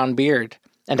long brown beard,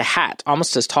 and a hat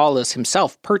almost as tall as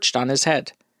himself perched on his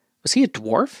head. Was he a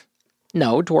dwarf?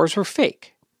 No, dwarves were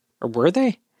fake. Or were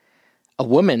they? A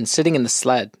woman sitting in the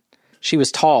sled. She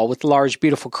was tall, with a large,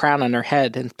 beautiful crown on her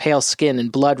head, and pale skin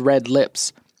and blood-red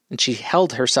lips, and she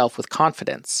held herself with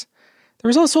confidence. There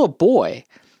was also a boy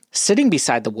sitting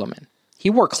beside the woman. He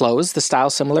wore clothes, the style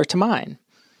similar to mine.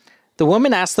 The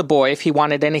woman asked the boy if he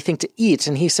wanted anything to eat,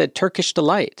 and he said Turkish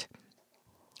Delight.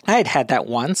 I had had that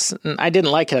once, and I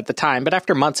didn't like it at the time, but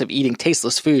after months of eating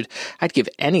tasteless food, I'd give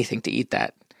anything to eat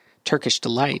that. Turkish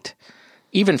Delight.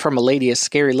 Even from a lady as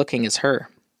scary-looking as her.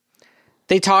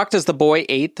 They talked as the boy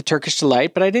ate the Turkish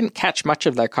Delight, but I didn't catch much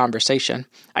of their conversation.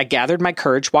 I gathered my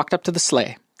courage, walked up to the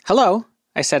sleigh. "Hello,"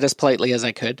 I said as politely as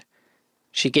I could.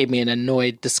 She gave me an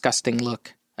annoyed, disgusting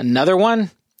look. "Another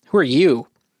one? Who are you?"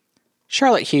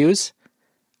 Charlotte Hughes.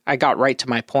 I got right to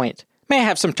my point. May I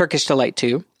have some Turkish delight,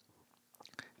 too?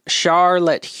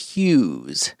 Charlotte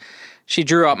Hughes. She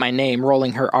drew out my name,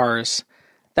 rolling her R's.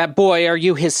 That boy, are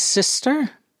you his sister?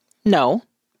 No.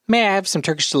 May I have some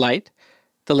Turkish delight?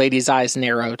 The lady's eyes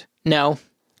narrowed. No.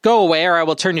 Go away, or I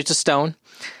will turn you to stone.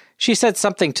 She said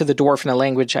something to the dwarf in a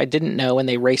language I didn't know, and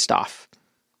they raced off.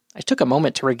 I took a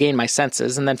moment to regain my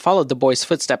senses, and then followed the boy's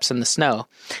footsteps in the snow.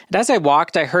 And as I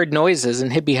walked, I heard noises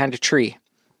and hid behind a tree.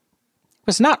 It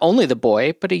was not only the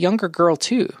boy, but a younger girl,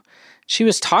 too. She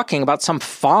was talking about some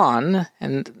faun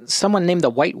and someone named the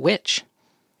White Witch.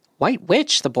 White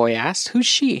Witch, the boy asked. Who's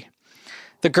she?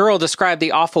 The girl described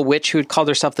the awful witch who had called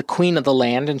herself the queen of the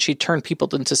land, and she turned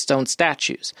people into stone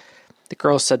statues. The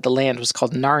girl said the land was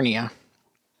called Narnia.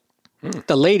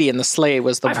 The lady in the sleigh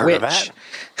was the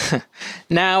witch.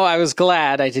 Now I was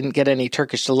glad I didn't get any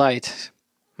Turkish delight.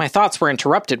 My thoughts were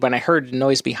interrupted when I heard a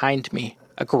noise behind me.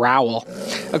 A growl.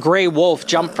 A gray wolf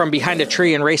jumped from behind a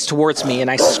tree and raced towards me, and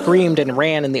I screamed and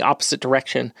ran in the opposite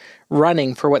direction,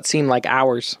 running for what seemed like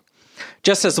hours.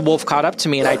 Just as the wolf caught up to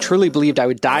me and I truly believed I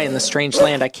would die in this strange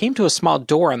land, I came to a small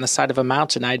door on the side of a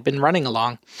mountain I had been running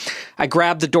along. I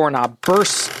grabbed the doorknob,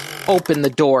 burst open the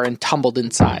door, and tumbled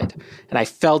inside, and I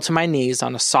fell to my knees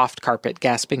on a soft carpet,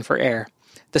 gasping for air.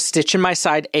 The stitch in my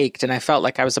side ached, and I felt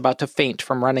like I was about to faint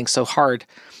from running so hard.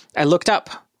 I looked up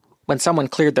when someone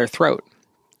cleared their throat.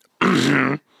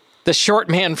 The short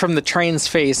man from the train's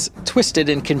face twisted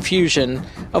in confusion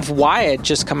of why I had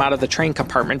just come out of the train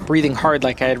compartment, breathing hard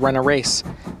like I had run a race.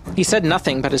 He said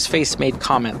nothing, but his face made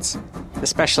comments,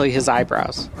 especially his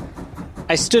eyebrows.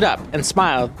 I stood up and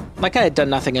smiled like I had done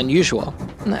nothing unusual.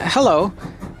 Hello,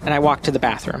 and I walked to the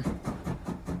bathroom.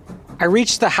 I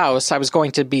reached the house I was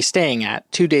going to be staying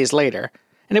at 2 days later,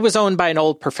 and it was owned by an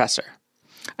old professor.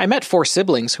 I met 4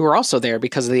 siblings who were also there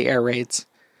because of the air raids.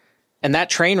 And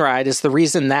that train ride is the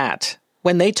reason that,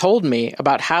 when they told me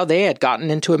about how they had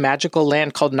gotten into a magical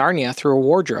land called Narnia through a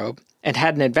wardrobe and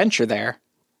had an adventure there,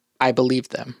 I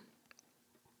believed them.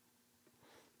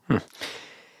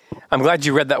 I'm glad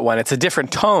you read that one. It's a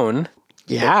different tone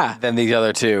than these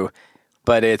other two,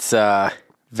 but it's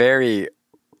really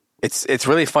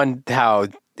fun how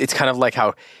it's kind of like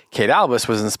how Kate Albus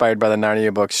was inspired by the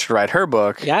Narnia books to write her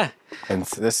book. Yeah. And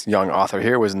this young author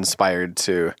here was inspired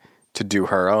to do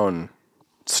her own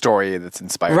story that's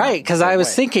inspired. Right, because I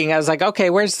was thinking, I was like,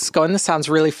 okay, where's this going? This sounds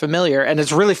really familiar. And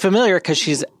it's really familiar because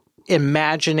she's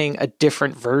imagining a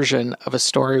different version of a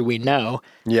story we know.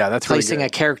 Yeah, that's really placing good. a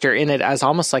character in it as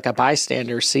almost like a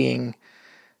bystander, seeing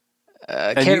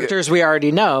characters we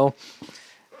already know.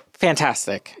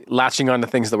 Fantastic. Latching on to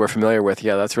things that we're familiar with.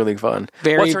 Yeah, that's really fun.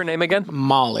 What's her name again?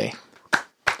 Molly.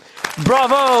 Bravo!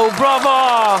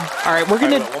 All right,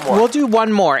 we'll do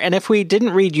one more. And if we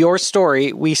didn't read your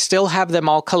story, we still have them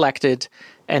all collected.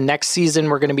 And next season,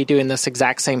 we're going to be doing this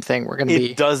exact same thing.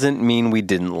 It doesn't mean we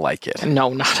didn't like it.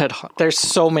 No, not at all. There's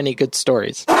so many good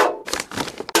stories.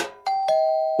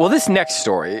 Well, this next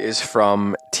story is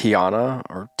from Tiana.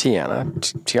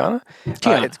 Tiana?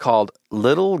 It's called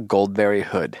Little Goldberry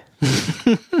Hood.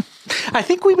 I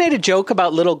think we made a joke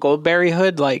about Little Goldberry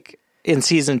Hood, like in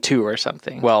season 2 or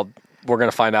something. Well, we're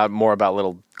going to find out more about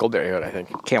Little Goldberry Hood, I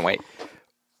think. Can't wait.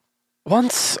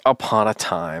 Once upon a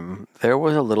time, there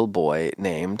was a little boy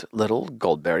named Little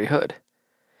Goldberry Hood.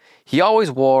 He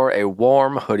always wore a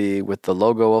warm hoodie with the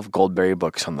logo of Goldberry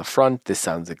Books on the front. This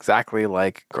sounds exactly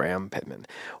like Graham Pittman.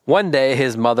 One day,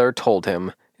 his mother told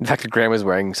him, in fact, Graham is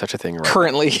wearing such a thing right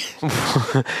currently.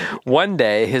 One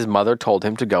day, his mother told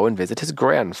him to go and visit his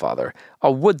grandfather,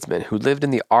 a woodsman who lived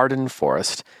in the Arden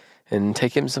forest, and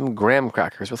take him some graham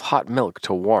crackers with hot milk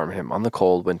to warm him on the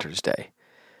cold winter's day.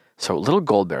 So little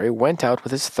Goldberry went out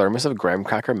with his thermos of graham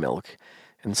cracker milk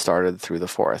and started through the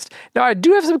forest. Now, I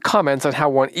do have some comments on how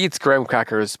one eats graham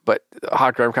crackers,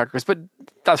 hot graham crackers, but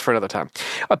that's for another time.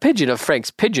 A pigeon of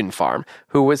Frank's pigeon farm,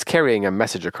 who was carrying a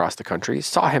message across the country,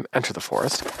 saw him enter the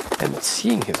forest, and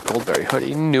seeing his Goldberry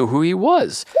hoodie, knew who he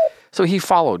was. So he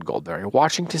followed Goldberry,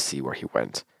 watching to see where he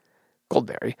went.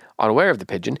 Goldberry, unaware of the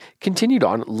pigeon, continued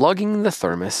on, lugging the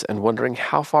thermos and wondering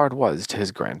how far it was to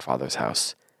his grandfather's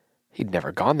house. He'd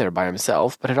never gone there by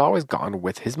himself, but had always gone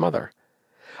with his mother.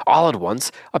 All at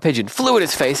once, a pigeon flew at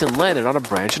his face and landed on a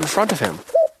branch in front of him.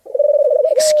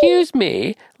 "Excuse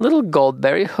me, Little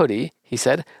Goldberry Hoodie," he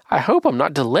said. "I hope I'm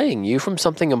not delaying you from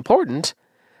something important."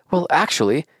 "Well,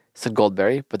 actually," said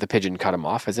Goldberry, but the pigeon cut him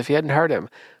off as if he hadn't heard him.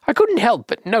 "I couldn't help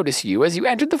but notice you as you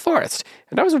entered the forest,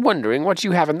 and I was wondering what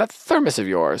you have in that thermos of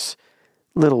yours."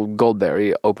 Little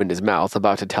Goldberry opened his mouth,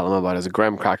 about to tell him about his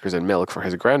graham crackers and milk for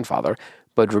his grandfather,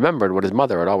 but remembered what his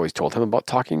mother had always told him about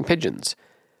talking pigeons.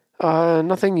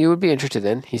 Nothing you would be interested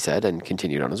in, he said, and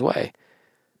continued on his way.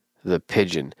 The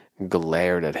pigeon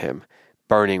glared at him,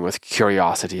 burning with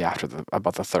curiosity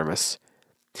about the thermos.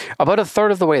 About a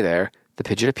third of the way there, the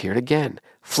pigeon appeared again,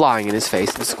 flying in his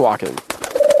face and squawking.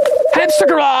 Hamster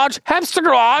garage! Hamster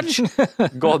garage!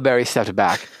 Goldberry stepped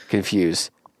back,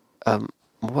 confused.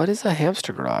 What is a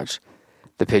hamster garage?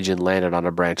 The pigeon landed on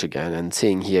a branch again, and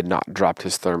seeing he had not dropped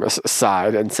his thermos,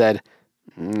 sighed and said,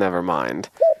 Never mind.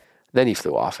 Then he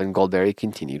flew off, and Goldberry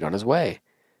continued on his way.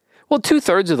 Well,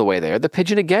 2/3 of the way there, the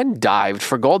pigeon again dived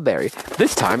for Goldberry,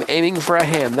 this time aiming for a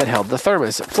hand that held the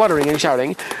thermos, fluttering and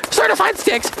shouting, Certified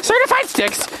sticks! Certified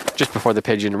sticks! Just before the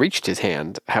pigeon reached his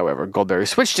hand, however, Goldberry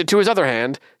switched it to his other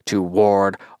hand to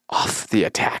ward off the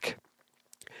attack.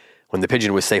 When the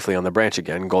pigeon was safely on the branch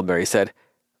again, Goldberry said,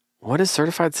 What is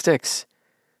certified sticks?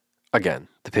 Again,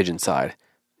 the pigeon sighed.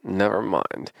 Never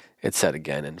mind, it said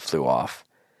again and flew off.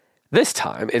 This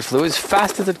time, it flew as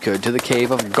fast as it could to the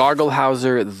cave of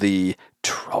Garglehauser the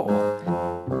Troll.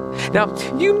 Now,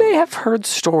 you may have heard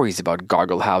stories about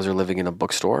Garglehauser living in a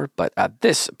bookstore, but at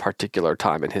this particular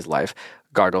time in his life,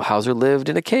 Garglehauser lived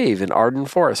in a cave in Arden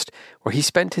Forest, where he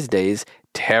spent his days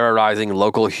terrorizing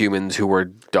local humans who were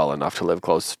dull enough to live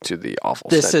close to the awful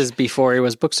This stench. is before he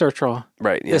was bookstore troll.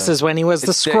 Right. This is when he was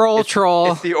the scroll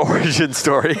troll. It's the origin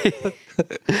story.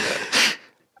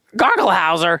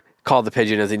 Garglehauser, called the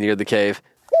pigeon as he neared the cave.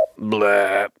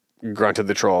 Blah, grunted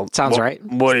the troll. Sounds right.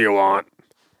 What do you want?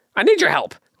 I need your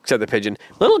help, said the pigeon.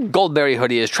 Little Goldberry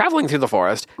Hoodie is traveling through the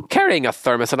forest, carrying a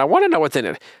thermos, and I want to know what's in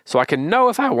it, so I can know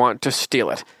if I want to steal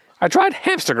it. I tried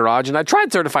Hamster Garage, and I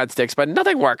tried Certified Sticks, but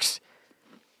nothing works.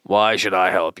 Why should I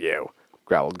help you?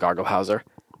 Growled Garglehauser.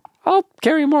 I'll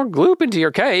carry more gloop into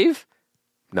your cave.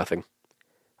 Nothing.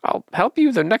 I'll help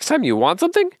you the next time you want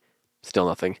something. Still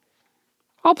nothing.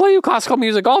 I'll play you classical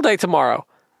music all day tomorrow.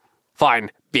 Fine,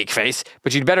 Beakface,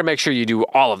 but you'd better make sure you do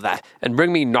all of that, and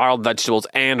bring me gnarled vegetables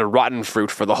and rotten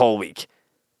fruit for the whole week.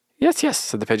 Yes, yes,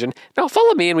 said the pigeon. Now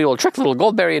follow me, and we will trick little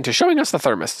Goldberry into showing us the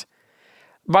thermos.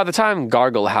 By the time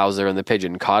Garglehauser and the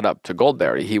pigeon caught up to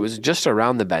Goldberry, he was just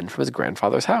around the bend from his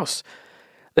grandfather's house.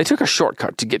 They took a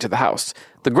shortcut to get to the house.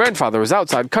 The grandfather was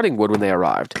outside cutting wood when they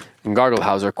arrived, and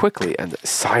Garglehauser quickly and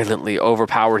silently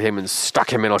overpowered him and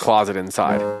stuck him in a closet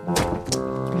inside.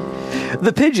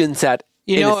 The pigeon sat...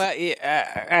 I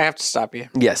have to stop you.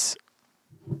 Yes.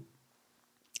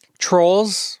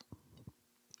 Trolls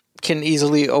can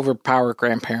easily overpower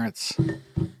grandparents.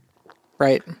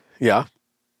 Right? Yeah.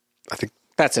 I think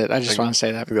that's it. I just want to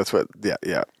say that. That's what,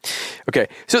 yeah. Okay,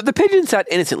 so the pigeon sat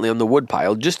innocently on the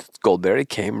woodpile just as Goldberry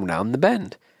came round the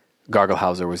bend.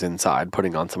 Garglehauser was inside,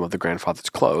 putting on some of the grandfather's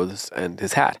clothes and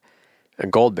his hat.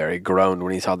 And Goldberry groaned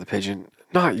when he saw the pigeon.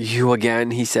 Not you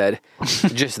again, he said.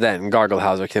 Just then,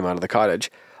 Garglehauser came out of the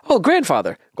cottage. Oh,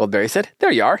 grandfather, Goldberry said.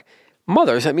 There you are.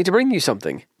 Mother sent me to bring you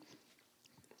something.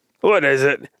 What is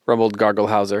it? Rumbled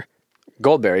Garglehauser.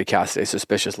 Goldberry cast a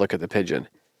suspicious look at the pigeon.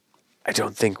 I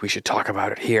don't think we should talk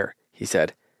about it here, he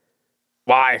said.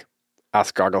 Why?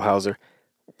 Asked Garglehauser.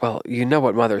 Well, you know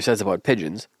what Mother says about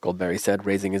pigeons, Goldberry said,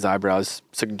 raising his eyebrows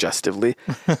suggestively.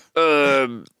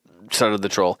 Shouted the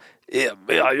troll.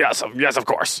 Yes, of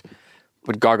course.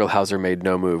 But Garglehauser made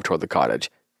no move toward the cottage.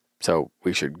 So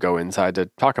we should go inside to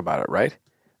talk about it, right?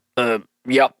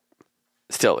 Yep.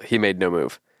 Still, he made no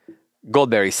move.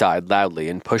 Goldberry sighed loudly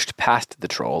and pushed past the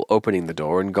troll, opening the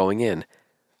door and going in.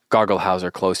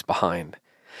 Garglehauser close behind.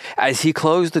 As he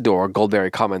closed the door,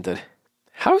 Goldberry commented,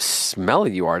 How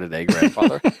smelly you are today,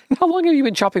 grandfather. How long have you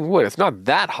been chopping wood? It's not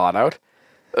that hot out.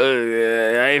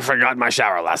 I forgot my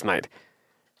shower last night.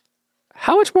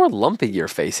 How much more lumpy your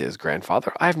face is,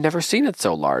 grandfather. I've never seen it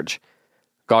so large.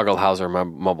 Garglehauser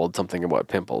mumbled something about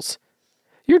pimples.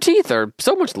 Your teeth are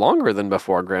so much longer than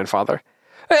before, grandfather.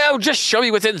 Oh, just show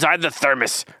me what's inside the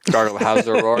thermos,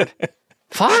 Garglehauser roared.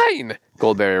 Fine,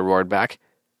 Goldberry roared back.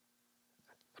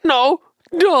 No,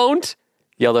 don't,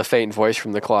 yelled a faint voice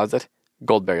from the closet.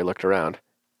 Goldberry looked around.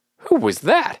 Who was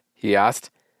that? He asked.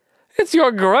 It's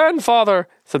your grandfather,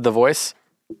 said the voice.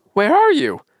 Where are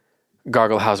you?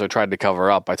 Garglehauser tried to cover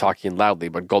up by talking loudly,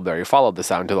 but Goldberry followed the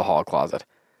sound to the hall closet.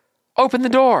 Open the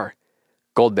door!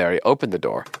 Goldberry opened the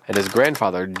door, and his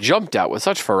grandfather jumped out with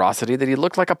such ferocity that he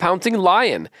looked like a pouncing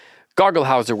lion.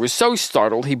 Garglehauser was so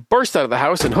startled he burst out of the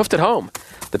house and hoofed it home.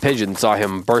 The pigeon saw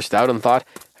him burst out and thought,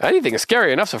 anything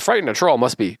scary enough to frighten a troll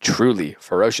must be truly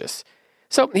ferocious.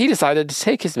 So he decided to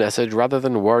take his message rather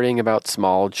than worrying about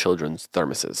small children's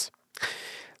thermoses.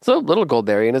 So little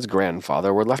Goldberry and his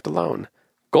grandfather were left alone.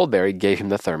 Goldberry gave him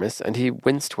the thermos, and he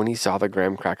winced when he saw the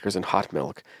graham crackers and hot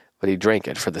milk, but he drank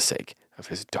it for the sake of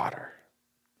his daughter.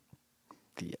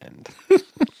 The end.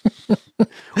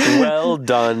 Well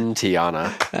done,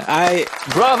 Tiana.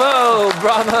 Bravo!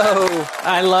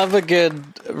 I love a good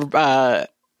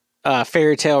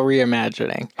fairy tale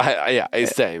reimagining.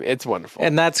 Same. It's wonderful.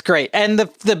 And that's great. And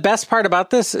the best part about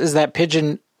this is that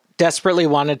Pigeon desperately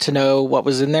wanted to know what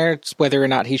was in there, whether or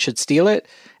not he should steal it.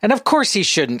 And of course he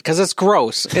shouldn't, because it's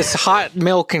gross. It's hot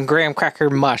milk and graham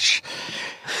cracker mush.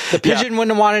 The pigeon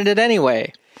wouldn't have wanted it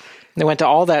anyway. They went to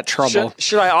all that trouble.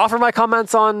 Should I offer my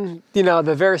comments on,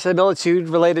 the verisimilitude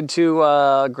related to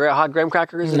hot graham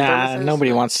crackers? And Nah, thermoses?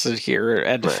 nobody wants to hear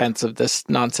a defense of this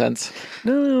nonsense.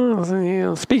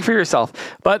 No, speak for yourself.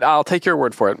 But I'll take your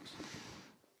word for it.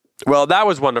 Well, that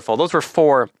was wonderful. Those were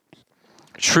 4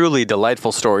 truly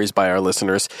delightful stories by our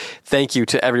listeners. Thank you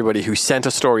to everybody who sent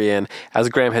a story in. As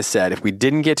Graham has said, if we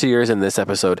didn't get to yours in this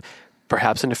episode,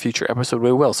 perhaps in a future episode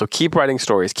we will. So keep writing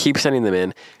stories, keep sending them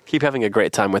in, keep having a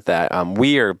great time with that.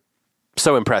 We are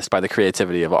so impressed by the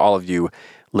creativity of all of you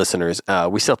listeners.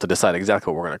 We still have to decide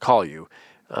exactly what we're going to call you.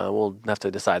 We'll have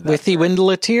to decide that. Withy Windle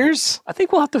of Tears? I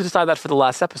think we'll have to decide that for the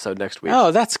last episode next week.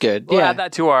 Oh, that's good. We'll yeah. add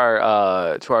that to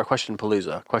our question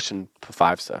palooza, question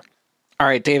 5. So. All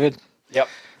right, David. Yep.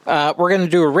 We're going to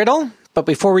do a riddle, but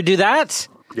before we do that,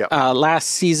 Yep. Last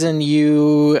season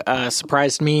you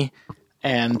surprised me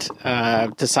and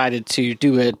decided to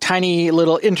do a tiny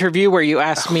little interview where you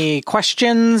asked me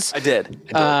questions I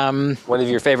did. One of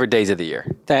your favorite days of the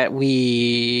year. that we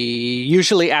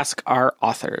usually ask our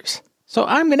authors. So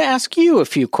I'm going to ask you a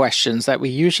few questions that we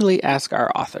usually ask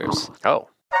our authors. Oh.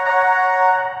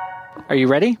 Are you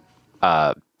ready?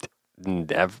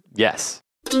 Yes.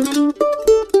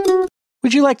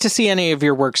 Would you like to see any of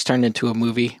your works turned into a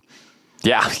movie?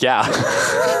 Yeah.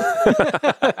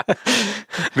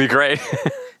 Be great.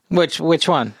 Which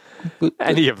one?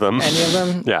 Any of them. Any of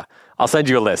them? Yeah. I'll send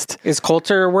you a list. Is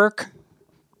Coulter a work?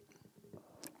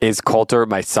 Is Coulter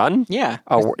my son? Yeah.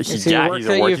 Oh, Is he a work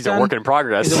that you've he's a done? work in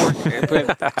progress.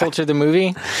 Coulter the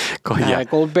movie? Yeah.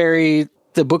 Goldberry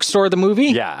the bookstore the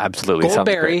movie? Yeah, absolutely. Sounds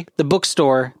Goldberry great. the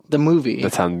bookstore the movie.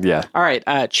 That sounds, yeah. All right.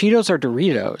 Cheetos or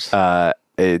Doritos?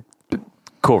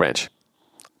 Cool Ranch.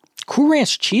 Cool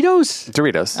Ranch Cheetos?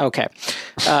 Doritos. Okay.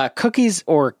 Cookies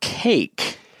or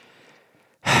cake?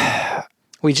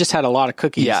 We just had a lot of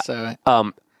cookies. Yeah. So.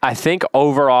 I think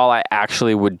overall I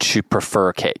actually would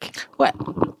prefer cake. What?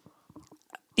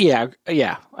 Yeah.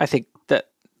 I think that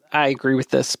I agree with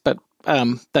this, but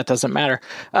that doesn't matter.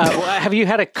 Have you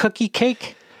had a cookie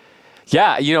cake?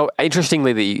 Yeah, interesting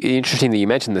that you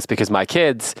mentioned this because my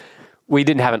kids, we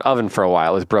didn't have an oven for a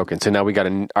while. It was broken. So now we got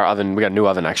a new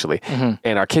oven actually. Mm-hmm.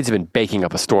 And our kids have been baking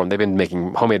up a storm. They've been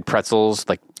making homemade pretzels,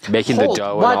 like making the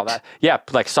dough and all that. Yeah,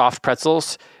 like soft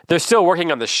pretzels. They're still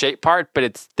working on the shape part,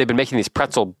 but they've been making these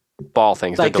pretzel ball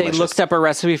things. Like they looked up a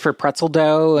recipe for pretzel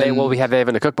dough. They have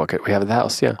in a cookbook. We have at the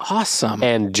house. Yeah. Awesome.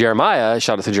 And Jeremiah,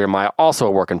 shout out to Jeremiah, also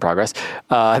a work in progress.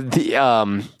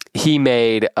 He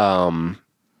made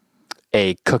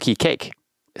a cookie cake.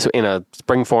 So in a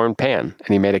springform pan, and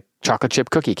he made a chocolate chip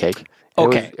cookie cake.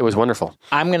 Okay. It was wonderful.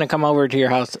 I'm going to come over to your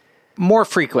house more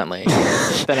frequently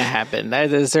than I have been.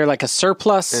 Is there like a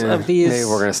surplus of these? Maybe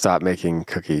we're going to stop making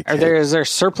cookie cake. Is there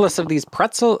surplus of these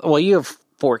pretzel? Well, you have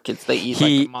 4 kids that eat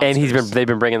they've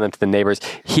been bringing them to the neighbors.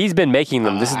 He's been making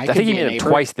them. I think he made them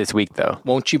twice this week though.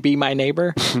 Won't you be my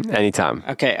neighbor? Anytime.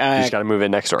 Okay. You just got to move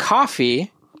in next door.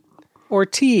 Coffee or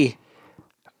tea?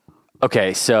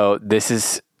 Okay, so this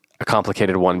is a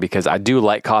complicated one because I do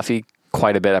like coffee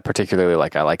quite a bit. I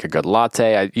like a good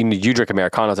latte. You drink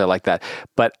Americanos. I like that,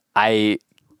 but I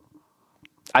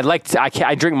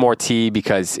drink more tea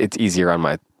because it's easier on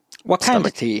my What kind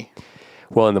of tea?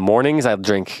 Well, in the mornings I'll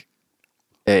drink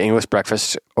English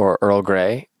breakfast or Earl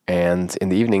Grey, and in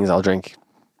the evenings I'll drink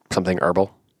something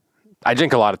herbal. I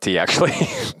drink a lot of tea actually,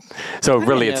 so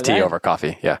really it's tea over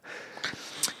coffee. Yeah.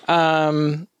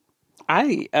 I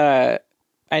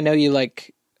know you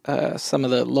like some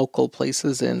of the local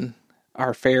places in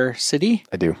our fair city.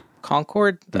 I do.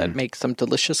 Concord that makes some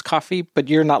delicious coffee, but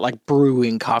you're not like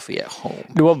brewing coffee at home.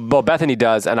 Well, Bethany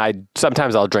does, and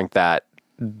sometimes I'll drink that,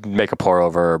 make a pour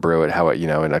over or brew it,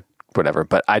 in a whatever.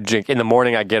 But I drink in the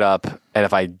morning. I get up, and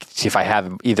if I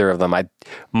have either of them, I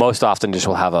most often just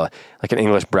will have an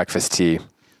English breakfast tea,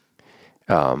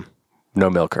 no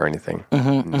milk or anything.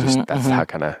 That's how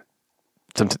kind of.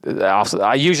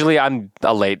 I'm usually in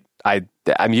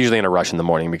a rush in the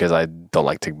morning because I don't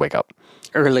like to wake up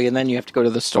early, and then you have to go to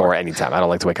the store. Or anytime. I don't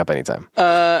like to wake up anytime.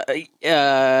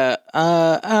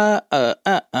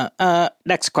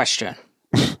 Next question.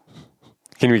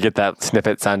 Can we get that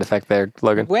snippet sound effect there,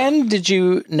 Logan? When did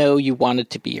you know you wanted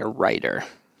to be a writer?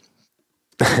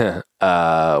 When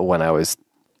I was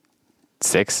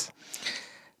 6.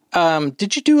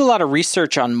 Did you do a lot of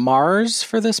research on Mars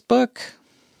for this book?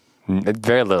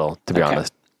 Very little, to be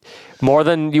honest. More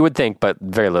than you would think, but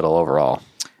very little overall.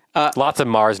 Lots of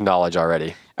Mars knowledge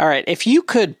already. All right. If you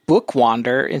could book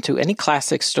wander into any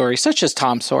classic story, such as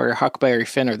Tom Sawyer, Huckleberry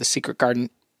Finn, or The Secret Garden,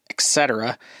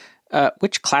 etc.,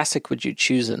 which classic would you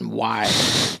choose and why?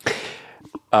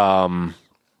 The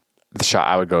Shire.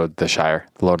 I would go The Shire,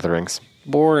 The Lord of the Rings.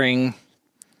 Boring.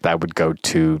 I would go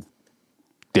to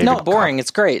David. No, boring.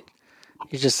 It's great.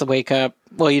 You just wake up.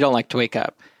 Well, you don't like to wake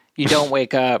up. You don't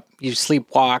wake up. You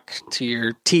sleepwalk to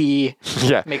your tea.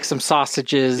 Yeah. Make some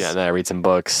sausages. Yeah, and then I read some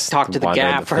books. Talk to the wander in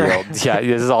gaffer. field. Yeah,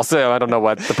 this is also, I don't know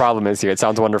what the problem is here. It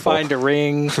sounds wonderful. Find a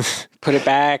ring. Put it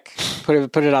back. Put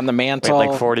it on the mantle. Wait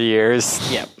like 40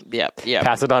 years. Yep.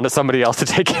 Pass it on to somebody else to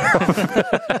take care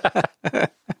of.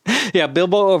 Yeah,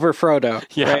 Bilbo over Frodo.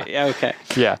 Yeah. Right? Okay.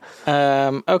 Yeah.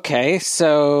 Okay,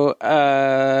 so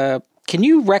can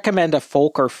you recommend a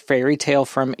folk or fairy tale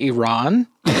from Iran?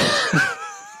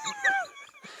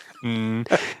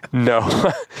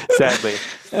 No, sadly.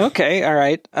 Okay, all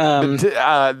right.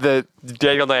 The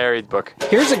Daniel Nayeri book.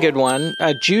 Here's a good one.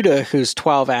 Judah, who's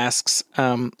 12, asks,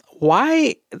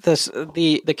 why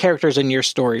the characters in your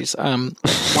stories,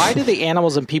 why do the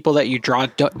animals and people that you draw,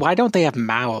 why don't they have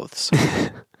mouths?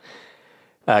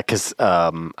 Because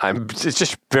I'm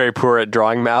just very poor at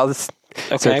drawing mouths,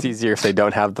 so Okay. it's easier if they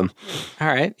don't have them. All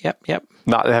right, yep.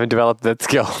 Not having developed that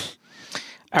skill.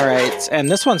 All right, and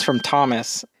this one's from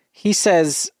Thomas. He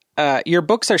says, your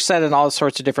books are set in all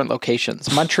sorts of different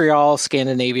locations. Montreal,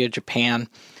 Scandinavia, Japan.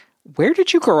 Where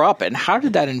did you grow up, and how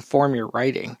did that inform your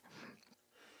writing?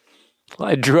 Well,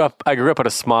 I grew up on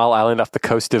a small island off the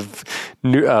coast of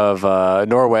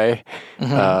Norway,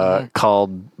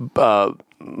 called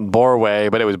Borway,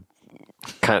 but it was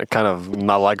kind of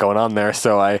not a lot going on there.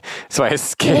 So I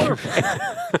escaped.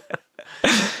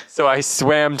 So I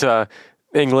swam to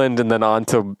England and then on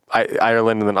to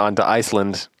Ireland and then on to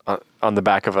Iceland on the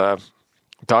back of a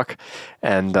duck,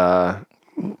 and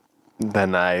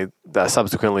then I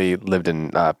subsequently lived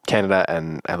in Canada,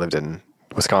 and I lived in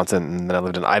Wisconsin, and then I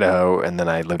lived in Idaho, and then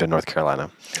I lived in North Carolina.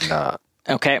 And,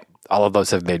 Okay. all of those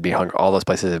have made me hungry. All those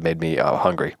places have made me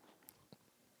hungry,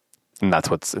 and that's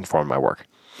what's informed my work.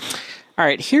 All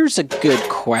right, here's a good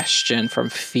question from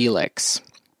Felix.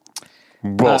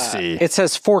 We'll see. It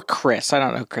says, for Chris, I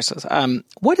don't know who Chris is.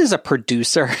 What is a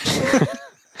producer?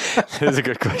 It is a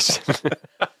good question.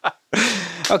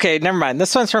 Okay, never mind.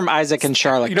 This one's from Isaac and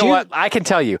Charlotte. You know what? I can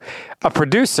tell you, a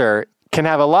producer can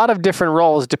have a lot of different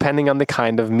roles depending on the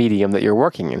kind of medium that you're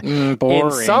working in. Boring.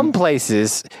 In some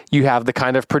places, you have the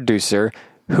kind of producer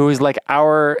who is like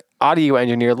our audio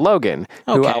engineer, Logan,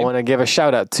 who I Okay. want to give a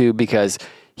shout out to because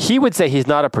he would say he's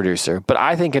not a producer, but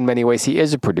I think in many ways he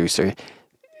is a producer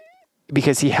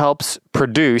because he helps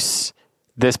produce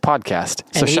this podcast.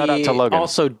 So And shout out to he Logan.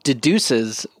 also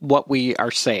deduces what we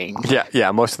are saying.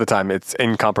 Yeah, most of the time it's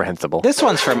incomprehensible. This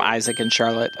one's from Isaac and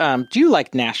Charlotte. Do you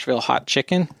like Nashville hot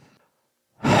chicken?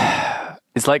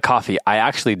 It's like coffee. I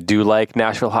actually do like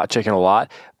Nashville hot chicken a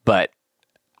lot, but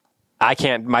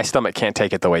my stomach can't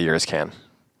take it the way yours can.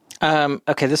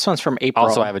 Okay, this one's from April.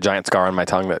 Also, I have a giant scar on my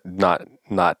tongue that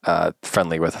not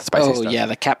friendly with spicy stuff. yeah,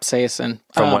 the capsaicin.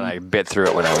 From when I bit through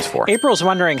it when I was 4. April's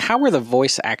wondering, how were the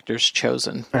voice actors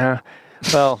chosen?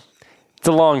 Well, it's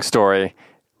a long story.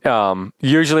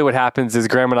 Usually what happens is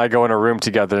Graham and I go in a room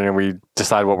together and we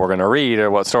decide what we're going to read or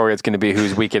what story it's going to be,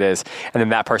 whose week it is, and then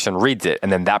that person reads it,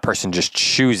 and then that person just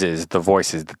chooses the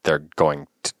voices that they're going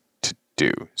to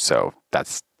do. So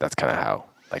that's kind of how,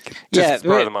 like, just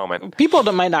for the moment. People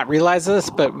might not realize this,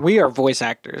 but we are voice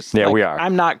actors. Yeah, we are.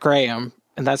 I'm not Graham,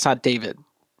 and that's not David.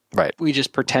 Right. We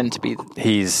just pretend to be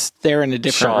He's there in a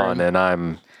different Sean room. and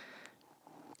I'm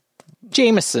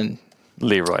Jameson.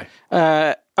 Leroy.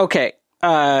 Okay.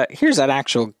 Here's an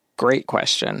actual great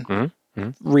question.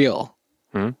 Real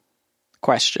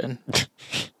question.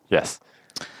 Yes.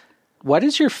 What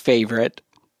is your favorite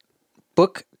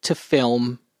book to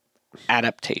film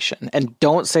adaptation? And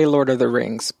don't say Lord of the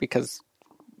Rings because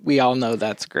we all know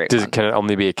that's a great one. Can it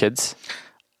only be a kid's?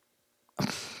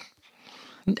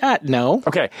 No.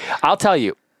 Okay, I'll tell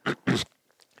you.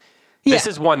 This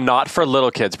is one not for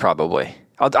little kids, probably.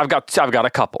 I've got a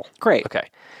couple. Great. Okay,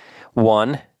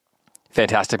 one,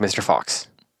 Fantastic Mr. Fox,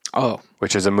 Oh,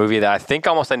 which is a movie that I think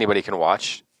almost anybody can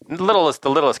watch. The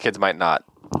littlest kids might not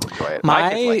enjoy it. My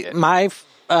kids like it. my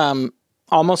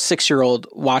almost 6-year-old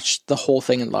watched the whole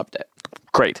thing and loved it.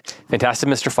 Great. Fantastic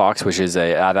Mr. Fox, which is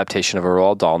an adaptation of a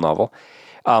Roald Dahl novel.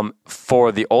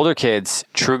 For the older kids,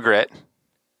 True Grit,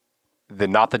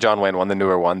 not the John Wayne one, the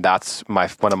newer one. That's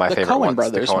one of my favorite Coen ones.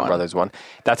 Brothers the Coen one. Brothers one.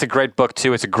 That's a great book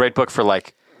too. It's a great book for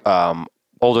like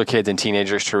older kids and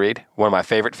teenagers to read. One of my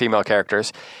favorite female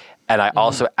characters. And I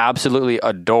also absolutely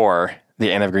adore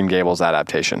the Anne of Green Gables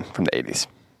adaptation from the 80s.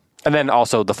 And then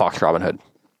also the Fox Robin Hood.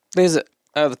 These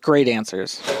are great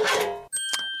answers.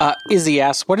 Izzy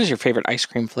asks, what is your favorite ice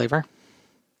cream flavor?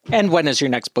 And when is your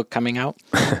next book coming out?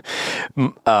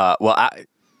 Well, I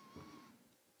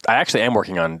actually am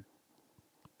working on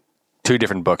 2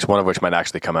 different books, one of which might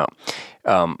actually come out.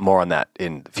 More on that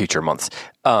in future months.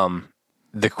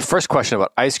 The first question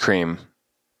about ice cream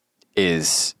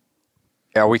is,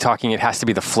 are we talking it has to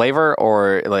be the flavor,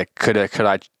 or like could I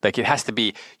like it has to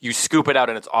be you scoop it out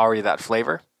and it's already that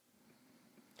flavor?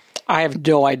 I have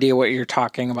no idea what you're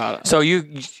talking about. So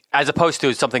you, as opposed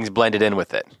to something's blended in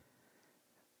with it.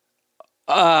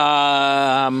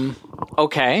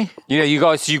 Okay. You know, you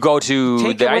go to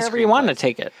Take the it ice wherever cream you want to place.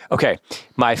 take it. Okay,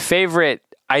 my favorite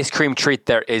ice cream treat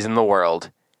there is in the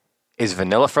world is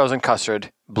vanilla frozen custard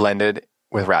blended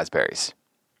with raspberries.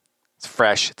 It's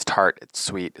fresh, it's tart, it's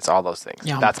sweet, it's all those things.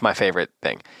 Yum. That's my favorite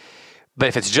thing. But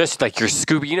if it's just like you're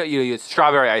scooping, you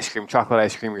strawberry ice cream, chocolate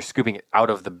ice cream, you're scooping it out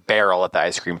of the barrel at the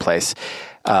ice cream place.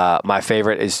 My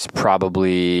favorite is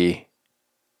probably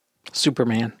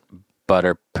Superman.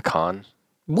 butter pecan.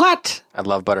 What? I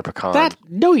love butter pecan.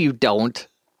 No, you don't.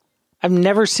 I've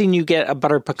never seen you get a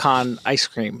butter pecan ice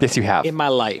cream. Yes, you have. In my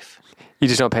life. You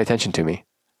just don't pay attention to me.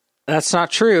 That's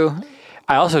not true.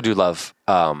 I also do love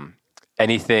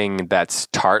anything that's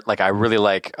tart. Like I really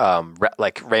like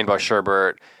rainbow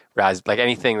sherbet, like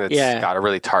anything that's got a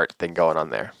really tart thing going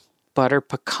on there. Butter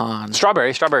pecan.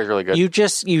 Strawberry is really good.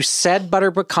 You said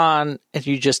butter pecan and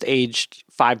you just aged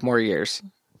 5 more years.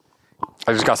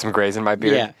 I just got some grays in my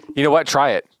beard. Yeah. You know what?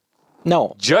 Try it.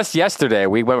 No. Just yesterday,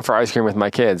 we went for ice cream with my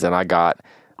kids, and I got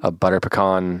a butter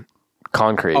pecan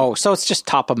concrete. Oh, so it's just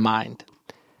top of mind.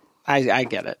 I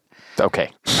get it.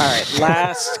 Okay. All right.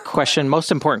 Last question.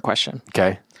 Most important question.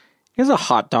 Okay. Is a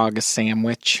hot dog a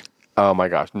sandwich? Oh my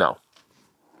gosh, no,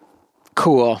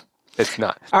 Cool. it's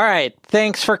not. All right.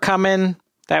 Thanks for coming.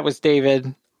 That was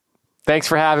David. Thanks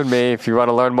for having me. If you want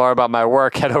to learn more about my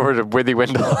work, head over to Withy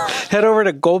Windle. Head over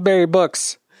to Goldberry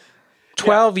Books,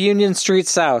 12 Union Street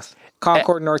South,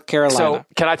 Concord, North Carolina. So,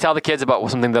 can I tell the kids about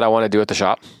something that I want to do at the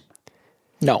shop?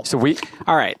 No. So we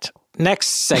All right. Next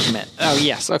segment. Oh,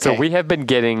 yes. Okay. So we have been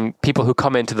getting people who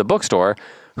come into the bookstore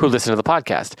who listen to the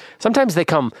podcast. Sometimes they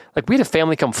come, like we had a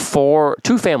family come 2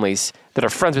 families that are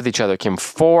friends with each other came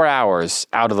 4 hours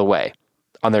out of the way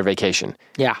on their vacation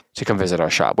Yeah. to come visit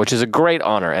our shop, which is a great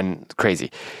honor and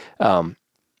crazy. But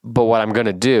what I'm going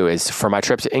to do is for my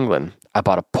trip to England, I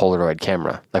bought a Polaroid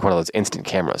camera, like one of those instant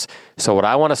cameras. So what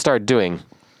I want to start doing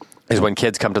is when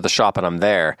kids come to the shop and I'm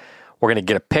there, we're going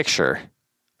to get a picture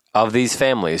of these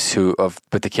families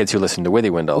with the kids who listen to Withy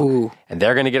Windle. Ooh. And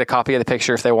they're going to get a copy of the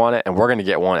picture if they want it, and we're going to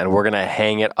get one, and we're going to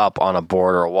hang it up on a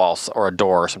board or a wall or a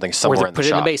door or something somewhere in the Put it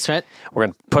shop. in the basement. We're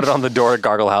going to put it on the door at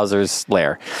Garglehauser's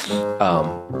lair.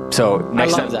 So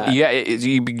next love time, that.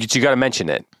 you got to mention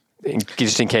it,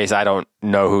 just in case I don't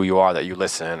know who you are that you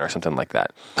listen or something like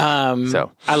that.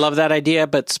 So I love that idea.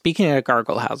 But speaking of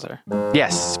Garglehauser,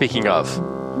 yes, speaking of,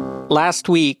 last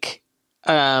week,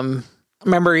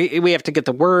 remember we have to get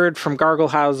the word from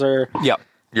Garglehauser. yep.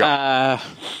 I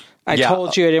Yeah.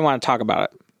 told you I didn't want to talk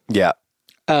about it. Yeah.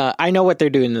 I know what they're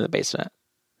doing in the basement.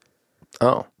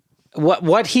 Oh,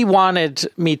 What he wanted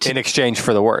me to in exchange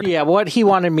for the word. Yeah, what he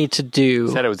wanted me to do.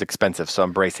 Said it was expensive, so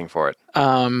I'm bracing for it.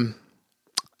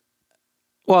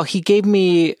 Well, he gave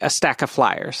me a stack of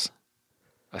flyers.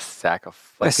 A stack of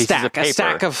A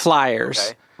stack of flyers.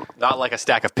 Okay. Not like a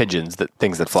stack of pigeons,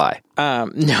 things that fly.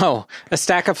 No, a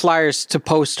stack of flyers to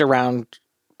post around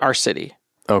our city.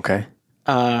 Okay.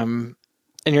 And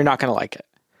you're not going to like it.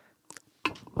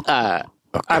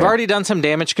 I've already done some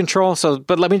damage control,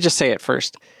 but let me just say it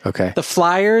first. Okay. The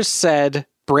flyers said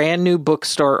brand new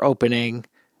bookstore opening,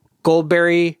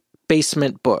 Goldberry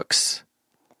Basement Books.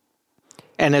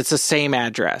 And it's the same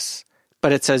address,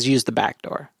 but it says use the back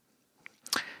door.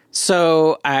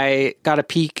 So I got a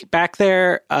peek back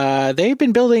there. They've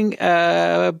been building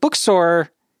a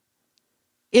bookstore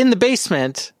in the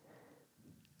basement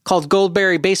called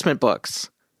Goldberry Basement Books.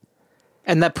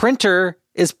 And the printer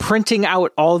is printing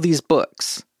out all these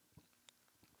books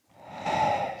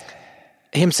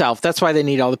himself. That's why they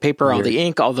need all the paper, all the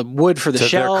ink, all the wood for the So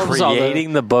shelves. they're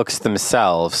creating the books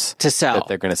themselves to sell. that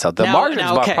they're going to sell. The Now- margins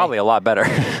now, are okay. probably a lot better.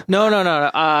 No.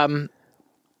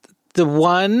 The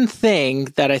one thing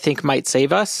that I think might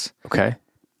save us, Okay.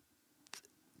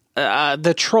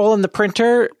 the troll and the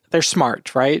printer, they're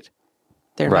smart, right?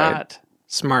 They're Right. not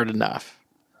smart enough.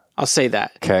 I'll say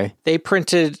that. Okay. They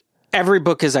printed, every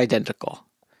book is identical.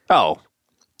 Oh.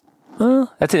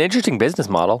 That's an interesting business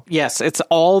model. Yes, it's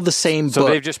all the same So book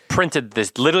they've just printed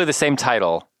this, literally the same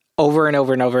title. over and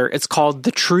over and over. It's called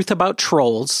The Truth About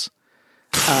Trolls,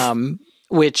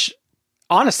 which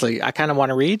honestly I kind of want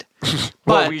to read.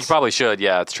 Well, we probably should.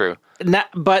 Yeah, it's true.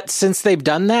 But since they've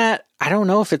done that, I don't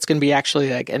know if it's going to be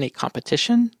actually like any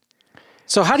competition.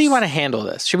 So how do you want to handle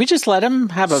this? Should we just let them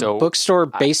have a bookstore,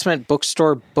 basement,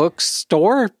 bookstore,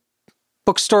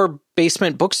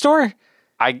 basement, bookstore?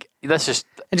 Let's just...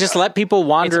 And just let people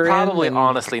wander It's probably in?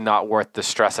 honestly not worth the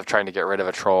stress of trying to get rid of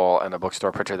a troll and a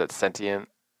bookstore printer that's sentient.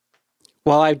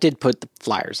 Well, I did put the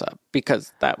flyers up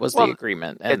because that was the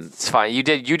agreement. And It's fine. You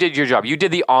did your job. You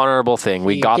did the honorable thing.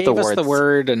 We got the gave words. us the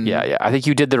word. And, Yeah. I think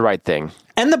you did the right thing.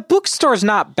 And the bookstore's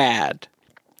not bad.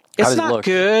 It's does it not look?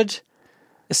 good.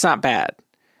 It's not bad.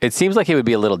 It seems like it would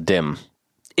be a little dim.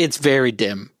 It's very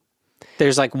dim.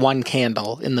 There's like one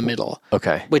candle in the middle.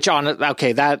 Okay. Which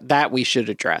that we should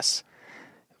address.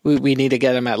 We need to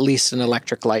get them at least an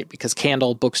electric light because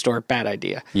candle bookstore, bad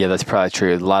idea. Yeah, that's probably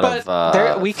true. A lot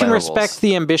of we can flammables. respect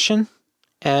the ambition,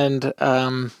 and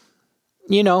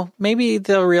maybe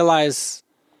they'll realize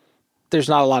there's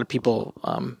not a lot of people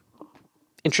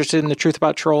interested in the truth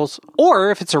about trolls,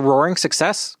 or if it's a roaring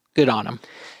success, good on them.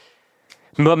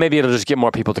 But maybe it'll just get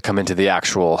more people to come into the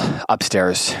actual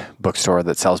upstairs bookstore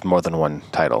that sells more than one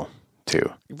title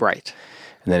too. Right.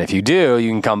 And then if you do, you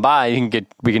can come by.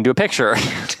 We can do a picture.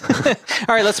 All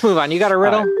right, let's move on. You got a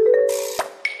riddle?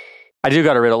 I do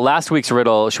got a riddle. Last week's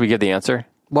riddle. Should we give the answer?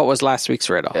 What was last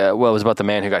week's riddle? Well, it was about the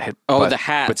man who got hit. The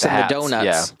hats with the and hats. the donuts.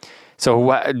 Yeah.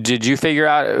 So did you figure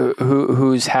out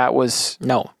whose hat was?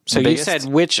 No. So the you biggest? said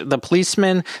which? The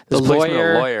policeman, the There's a policeman,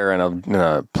 lawyer. a lawyer, and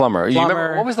a plumber. You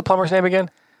remember what was the plumber's name again?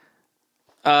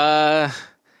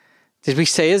 Did we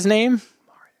say his name?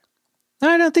 No,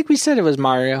 I don't think we said it was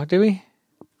Mario. Did we?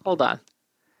 Hold on.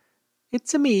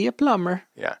 It's me, a plumber.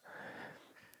 Yeah.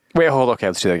 Wait, okay,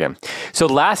 let's do that again. So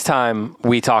last time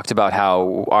we talked about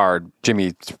how our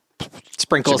Jimmy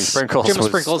Sprinkles.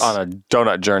 was on a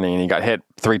donut journey and he got hit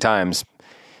 3 times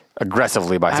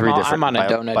aggressively by I'm on a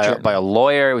donut journey. by a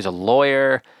lawyer. It was a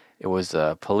lawyer, it was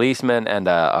a policeman, and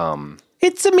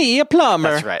It's me, a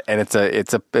plumber. that's right. And it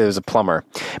was a plumber.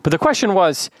 But the question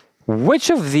was, which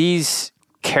of these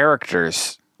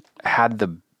characters had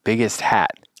the biggest hat?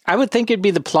 I would think it'd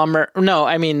be the plumber. No,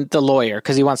 I mean the lawyer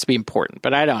because he wants to be important.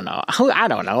 But I don't know. I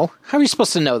don't know. How are you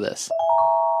supposed to know this?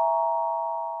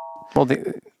 Well,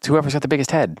 it's whoever's got the biggest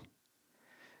head.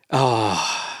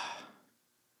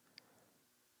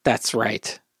 That's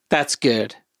right. That's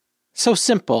good. So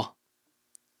simple.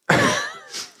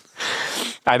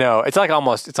 I know. It's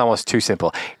almost too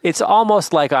simple. It's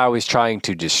almost like I was trying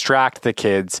to distract the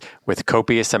kids with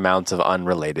copious amounts of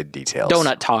unrelated details.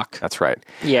 Donut talk. That's right.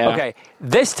 Yeah. Okay.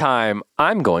 This time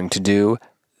I'm going to do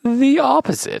the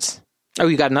opposite. Oh,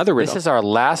 you got another riddle. This is our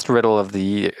last riddle of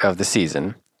the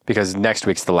season because next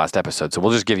week's the last episode. So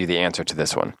we'll just give you the answer to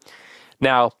this one.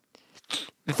 Now,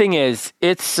 the thing is,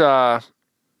 it's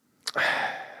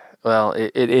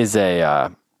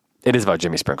it is about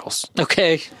Jimmy Sprinkles.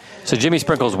 Okay. So Jimmy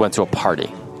Sprinkles went to a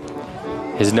party.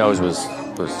 His nose was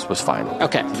fine.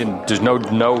 Okay. There's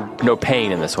no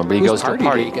pain in this one, but he goes to a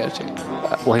party. Did he go to?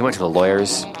 Well, he went to the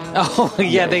lawyers. Oh,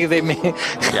 yeah. They made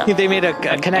they made a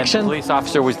connection. And the police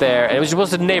officer was there, and it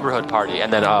was a neighborhood party.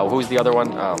 And then who was the other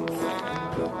one?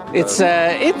 It's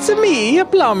me, a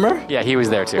plumber. Yeah, he was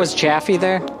there too. Was Chaffee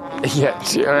there? Yeah,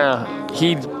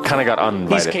 he kind of got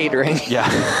uninvited. He's catering. Yeah.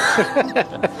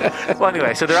 Well,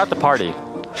 anyway, so they're at the party,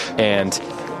 and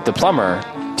the plumber,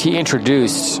 he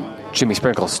introduced Jimmy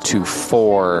Sprinkles to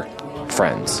 4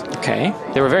 friends. Okay.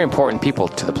 They were very important people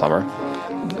to the plumber.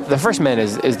 The first man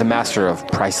is the master of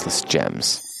priceless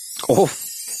gems. Oh.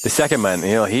 The second man,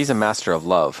 he's a master of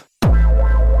love.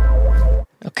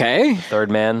 Okay. Third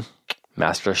man,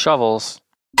 master of shovels.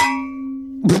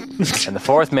 And the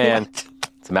fourth man,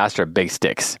 is a master of big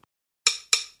sticks.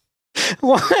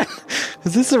 What?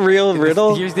 Is this a real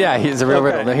riddle? He's a real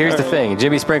riddle. Now, here's the thing.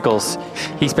 Jimmy Sprinkles,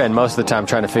 he spent most of the time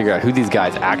trying to figure out who these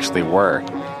guys actually were.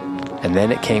 And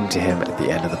then it came to him at the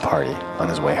end of the party on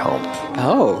his way home.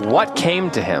 Oh. What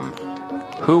came to him?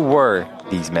 Who were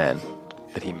these men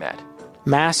that he met?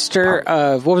 Master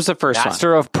of, what was the first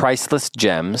Master of priceless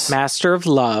gems. one? Master of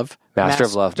love. Master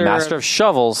of love. Master of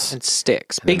shovels. And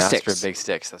sticks. and Big Master sticks. of big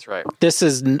sticks. That's right. This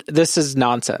is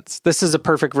nonsense. This is a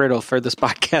perfect riddle for this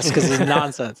podcast because it's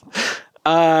nonsense.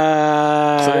 So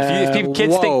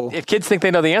if kids think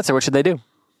they know the answer, what should they do?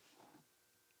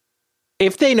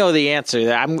 If they know the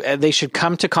answer, they should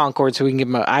come to Concord so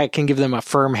I can give them a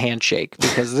firm handshake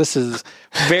because this is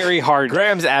very hard.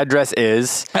 Graham's address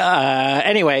is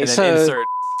Anyway, and then so insert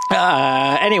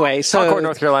Anyway, so Concord,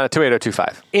 North Carolina,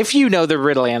 28025. if you know the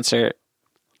riddle answer,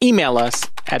 email us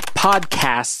at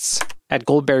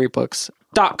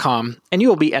podcasts@goldberrybooks.com, and you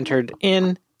will be entered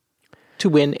in to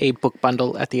win a book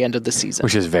bundle at the end of the season.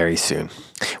 Which is very soon.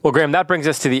 Well, Graham, that brings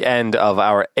us to the end of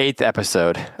our 8th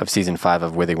episode of Season 5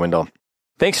 of Withywindle.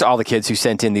 Thanks to all the kids who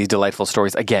sent in these delightful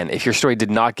stories. Again, if your story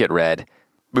did not get read,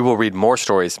 we will read more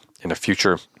stories in a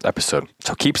future episode.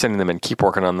 So keep sending them and keep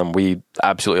working on them. We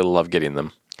absolutely love getting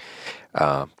them.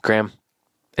 Graham,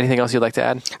 anything else you'd like to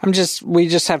add? We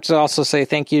just have to also say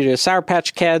thank you to Sour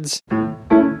Patch Kids.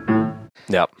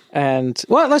 Yep. And,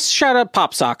 well, let's shout out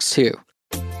Pop Socks, too.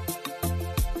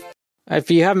 If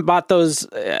you haven't bought those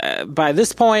by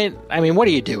this point, I mean, what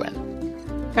are you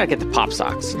doing? Gotta get the Pop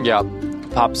Socks. Yep.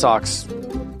 Pop Socks.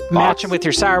 Match them with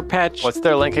your Sour Patch. What's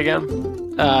their link again?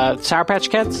 Sour Patch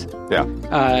Kids? Yeah.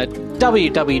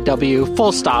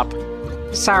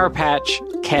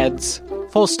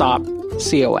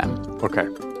 www.sourpatchkids.com. Okay.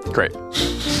 Great.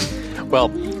 Well,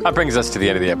 that brings us to the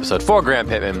end of the episode. For Graham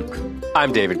Pittman,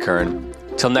 I'm David Kern.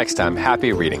 Till next time,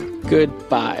 happy reading.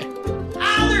 Goodbye.